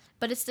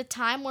 But it's the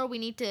time where we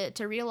need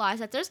to realize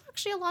that there's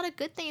actually a lot of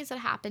good things that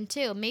happen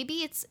too.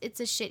 Maybe it's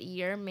a shit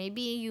year.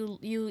 Maybe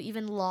you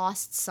even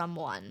lost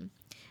someone,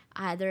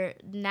 either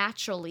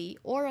naturally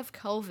or of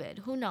COVID.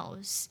 Who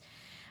knows?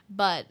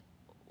 But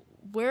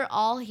we're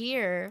all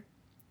here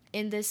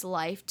in this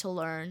life to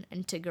learn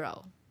and to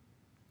grow.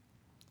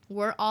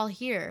 We're all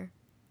here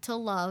to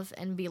love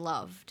and be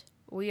loved.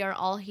 We are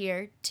all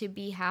here to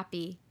be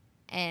happy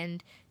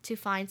and to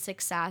find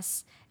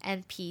success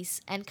and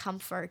peace and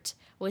comfort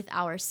with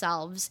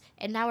ourselves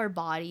and our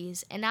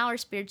bodies and our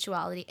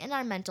spirituality and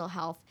our mental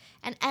health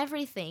and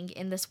everything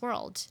in this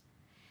world.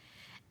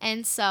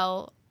 And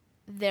so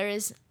there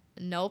is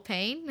no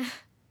pain.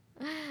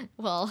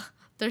 Well,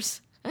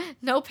 there's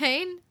no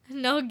pain,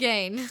 no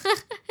gain.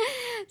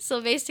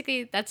 So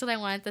basically, that's what I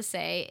wanted to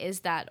say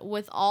is that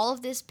with all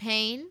of this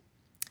pain,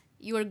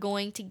 you are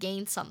going to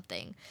gain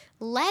something.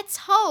 Let's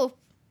hope,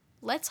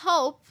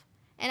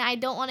 and I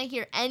don't want to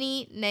hear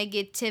any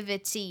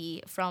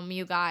negativity from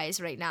you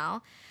guys right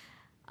now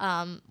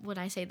when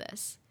I say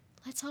this.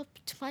 Let's hope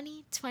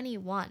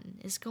 2021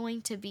 is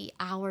going to be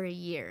our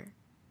year.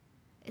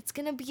 It's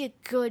going to be a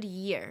good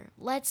year.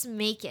 Let's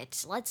make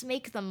it. Let's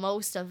make the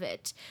most of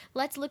it.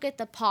 Let's look at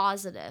the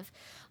positive.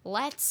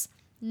 Let's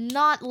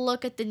not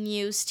look at the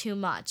news too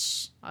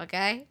much,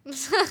 okay?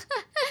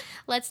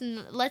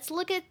 Let's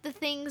look at the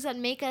things that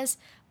make us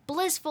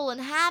blissful and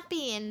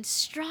happy and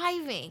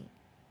striving.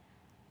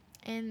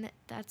 And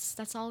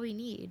that's all we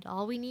need.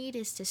 All we need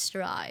is to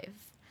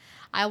strive.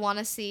 I want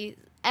to see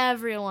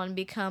everyone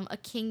become a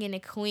king and a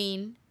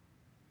queen.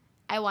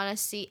 I want to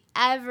see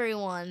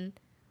everyone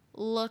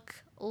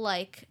look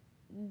like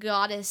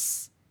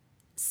goddesses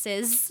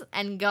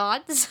and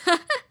gods.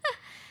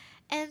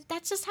 And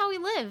that's just how we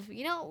live.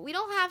 You know, we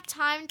don't have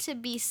time to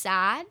be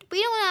sad.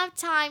 We don't have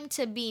time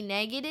to be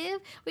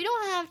negative. We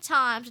don't have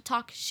time to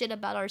talk shit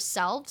about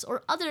ourselves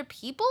or other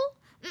people.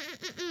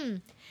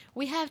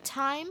 We have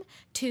time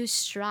to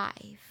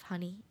strive,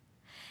 honey.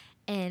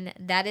 And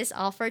that is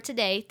all for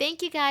today.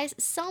 Thank you guys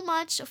so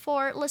much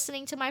for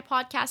listening to my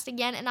podcast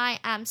again. And I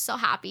am so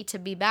happy to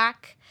be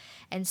back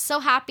and so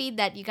happy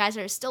that you guys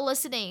are still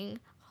listening.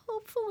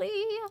 Hopefully.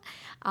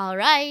 All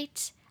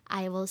right.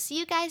 I will see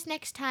you guys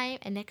next time.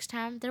 And next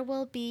time there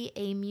will be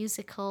a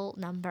musical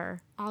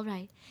number. All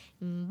right.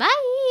 Bye.